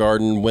fall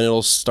garden, when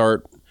it'll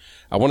start.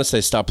 I want to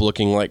say stop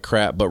looking like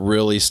crap, but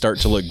really start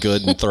to look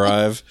good and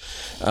thrive.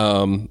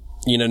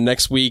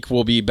 Next week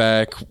we'll be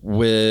back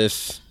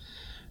with,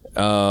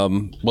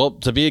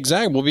 to be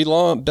exact, we'll be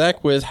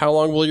back with how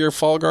long will your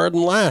fall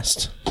garden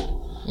last?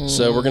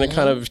 So we're going to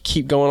kind of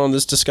keep going on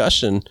this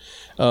discussion.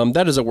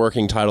 That is a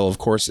working title, of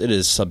course. It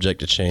is subject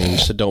to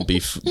change, so don't be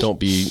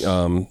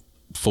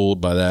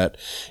fooled by that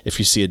if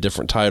you see a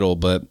different title.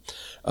 But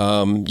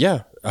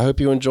I hope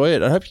you enjoy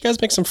it. I hope you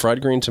guys make some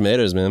fried green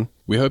tomatoes, man.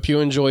 We hope you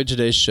enjoyed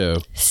today's show.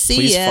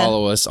 Please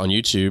follow us on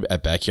YouTube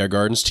at Backyard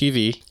Gardens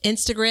TV,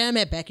 Instagram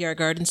at Backyard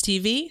Gardens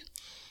TV,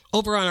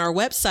 over on our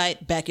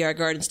website,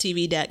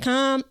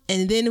 backyardgardenstv.com,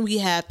 and then we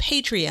have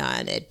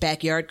Patreon at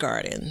Backyard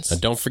Gardens. And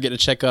don't forget to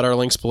check out our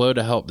links below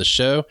to help the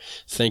show.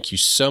 Thank you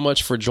so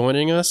much for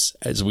joining us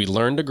as we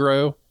learn to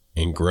grow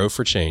and grow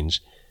for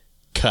change.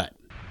 Cut.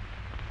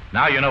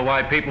 Now you know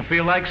why people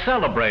feel like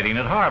celebrating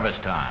at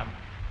harvest time.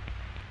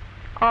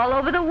 All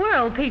over the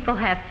world, people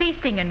have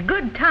feasting and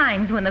good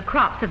times when the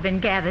crops have been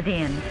gathered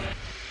in.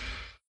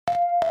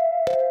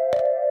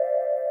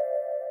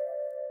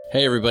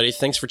 Hey everybody,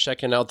 thanks for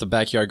checking out the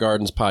Backyard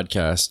Gardens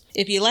podcast.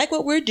 If you like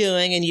what we're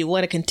doing and you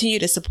want to continue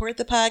to support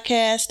the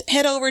podcast,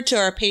 head over to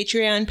our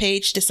Patreon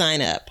page to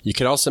sign up. You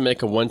can also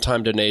make a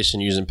one-time donation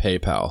using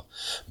PayPal.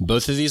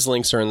 Both of these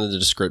links are in the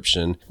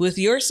description. With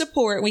your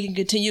support, we can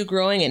continue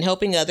growing and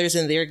helping others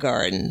in their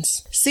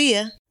gardens. See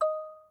ya!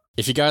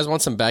 If you guys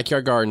want some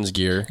Backyard Gardens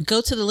gear, go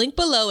to the link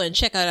below and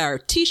check out our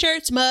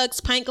t-shirts, mugs,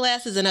 pint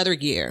glasses, and other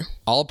gear.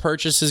 All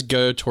purchases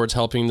go towards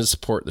helping to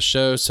support the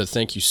show, so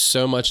thank you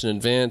so much in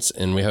advance,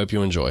 and we hope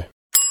you enjoy.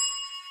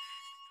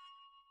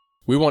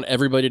 We want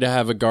everybody to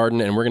have a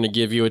garden, and we're going to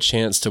give you a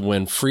chance to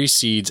win free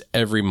seeds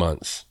every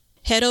month.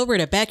 Head over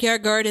to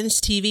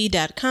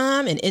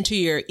backyardgardenstv.com and enter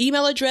your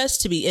email address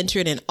to be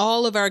entered in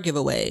all of our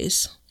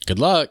giveaways. Good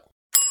luck!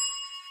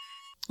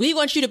 We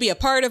want you to be a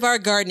part of our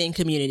gardening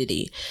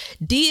community.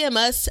 DM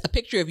us a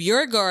picture of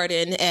your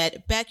garden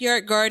at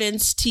Backyard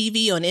Gardens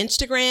TV on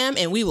Instagram,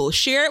 and we will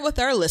share it with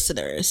our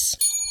listeners.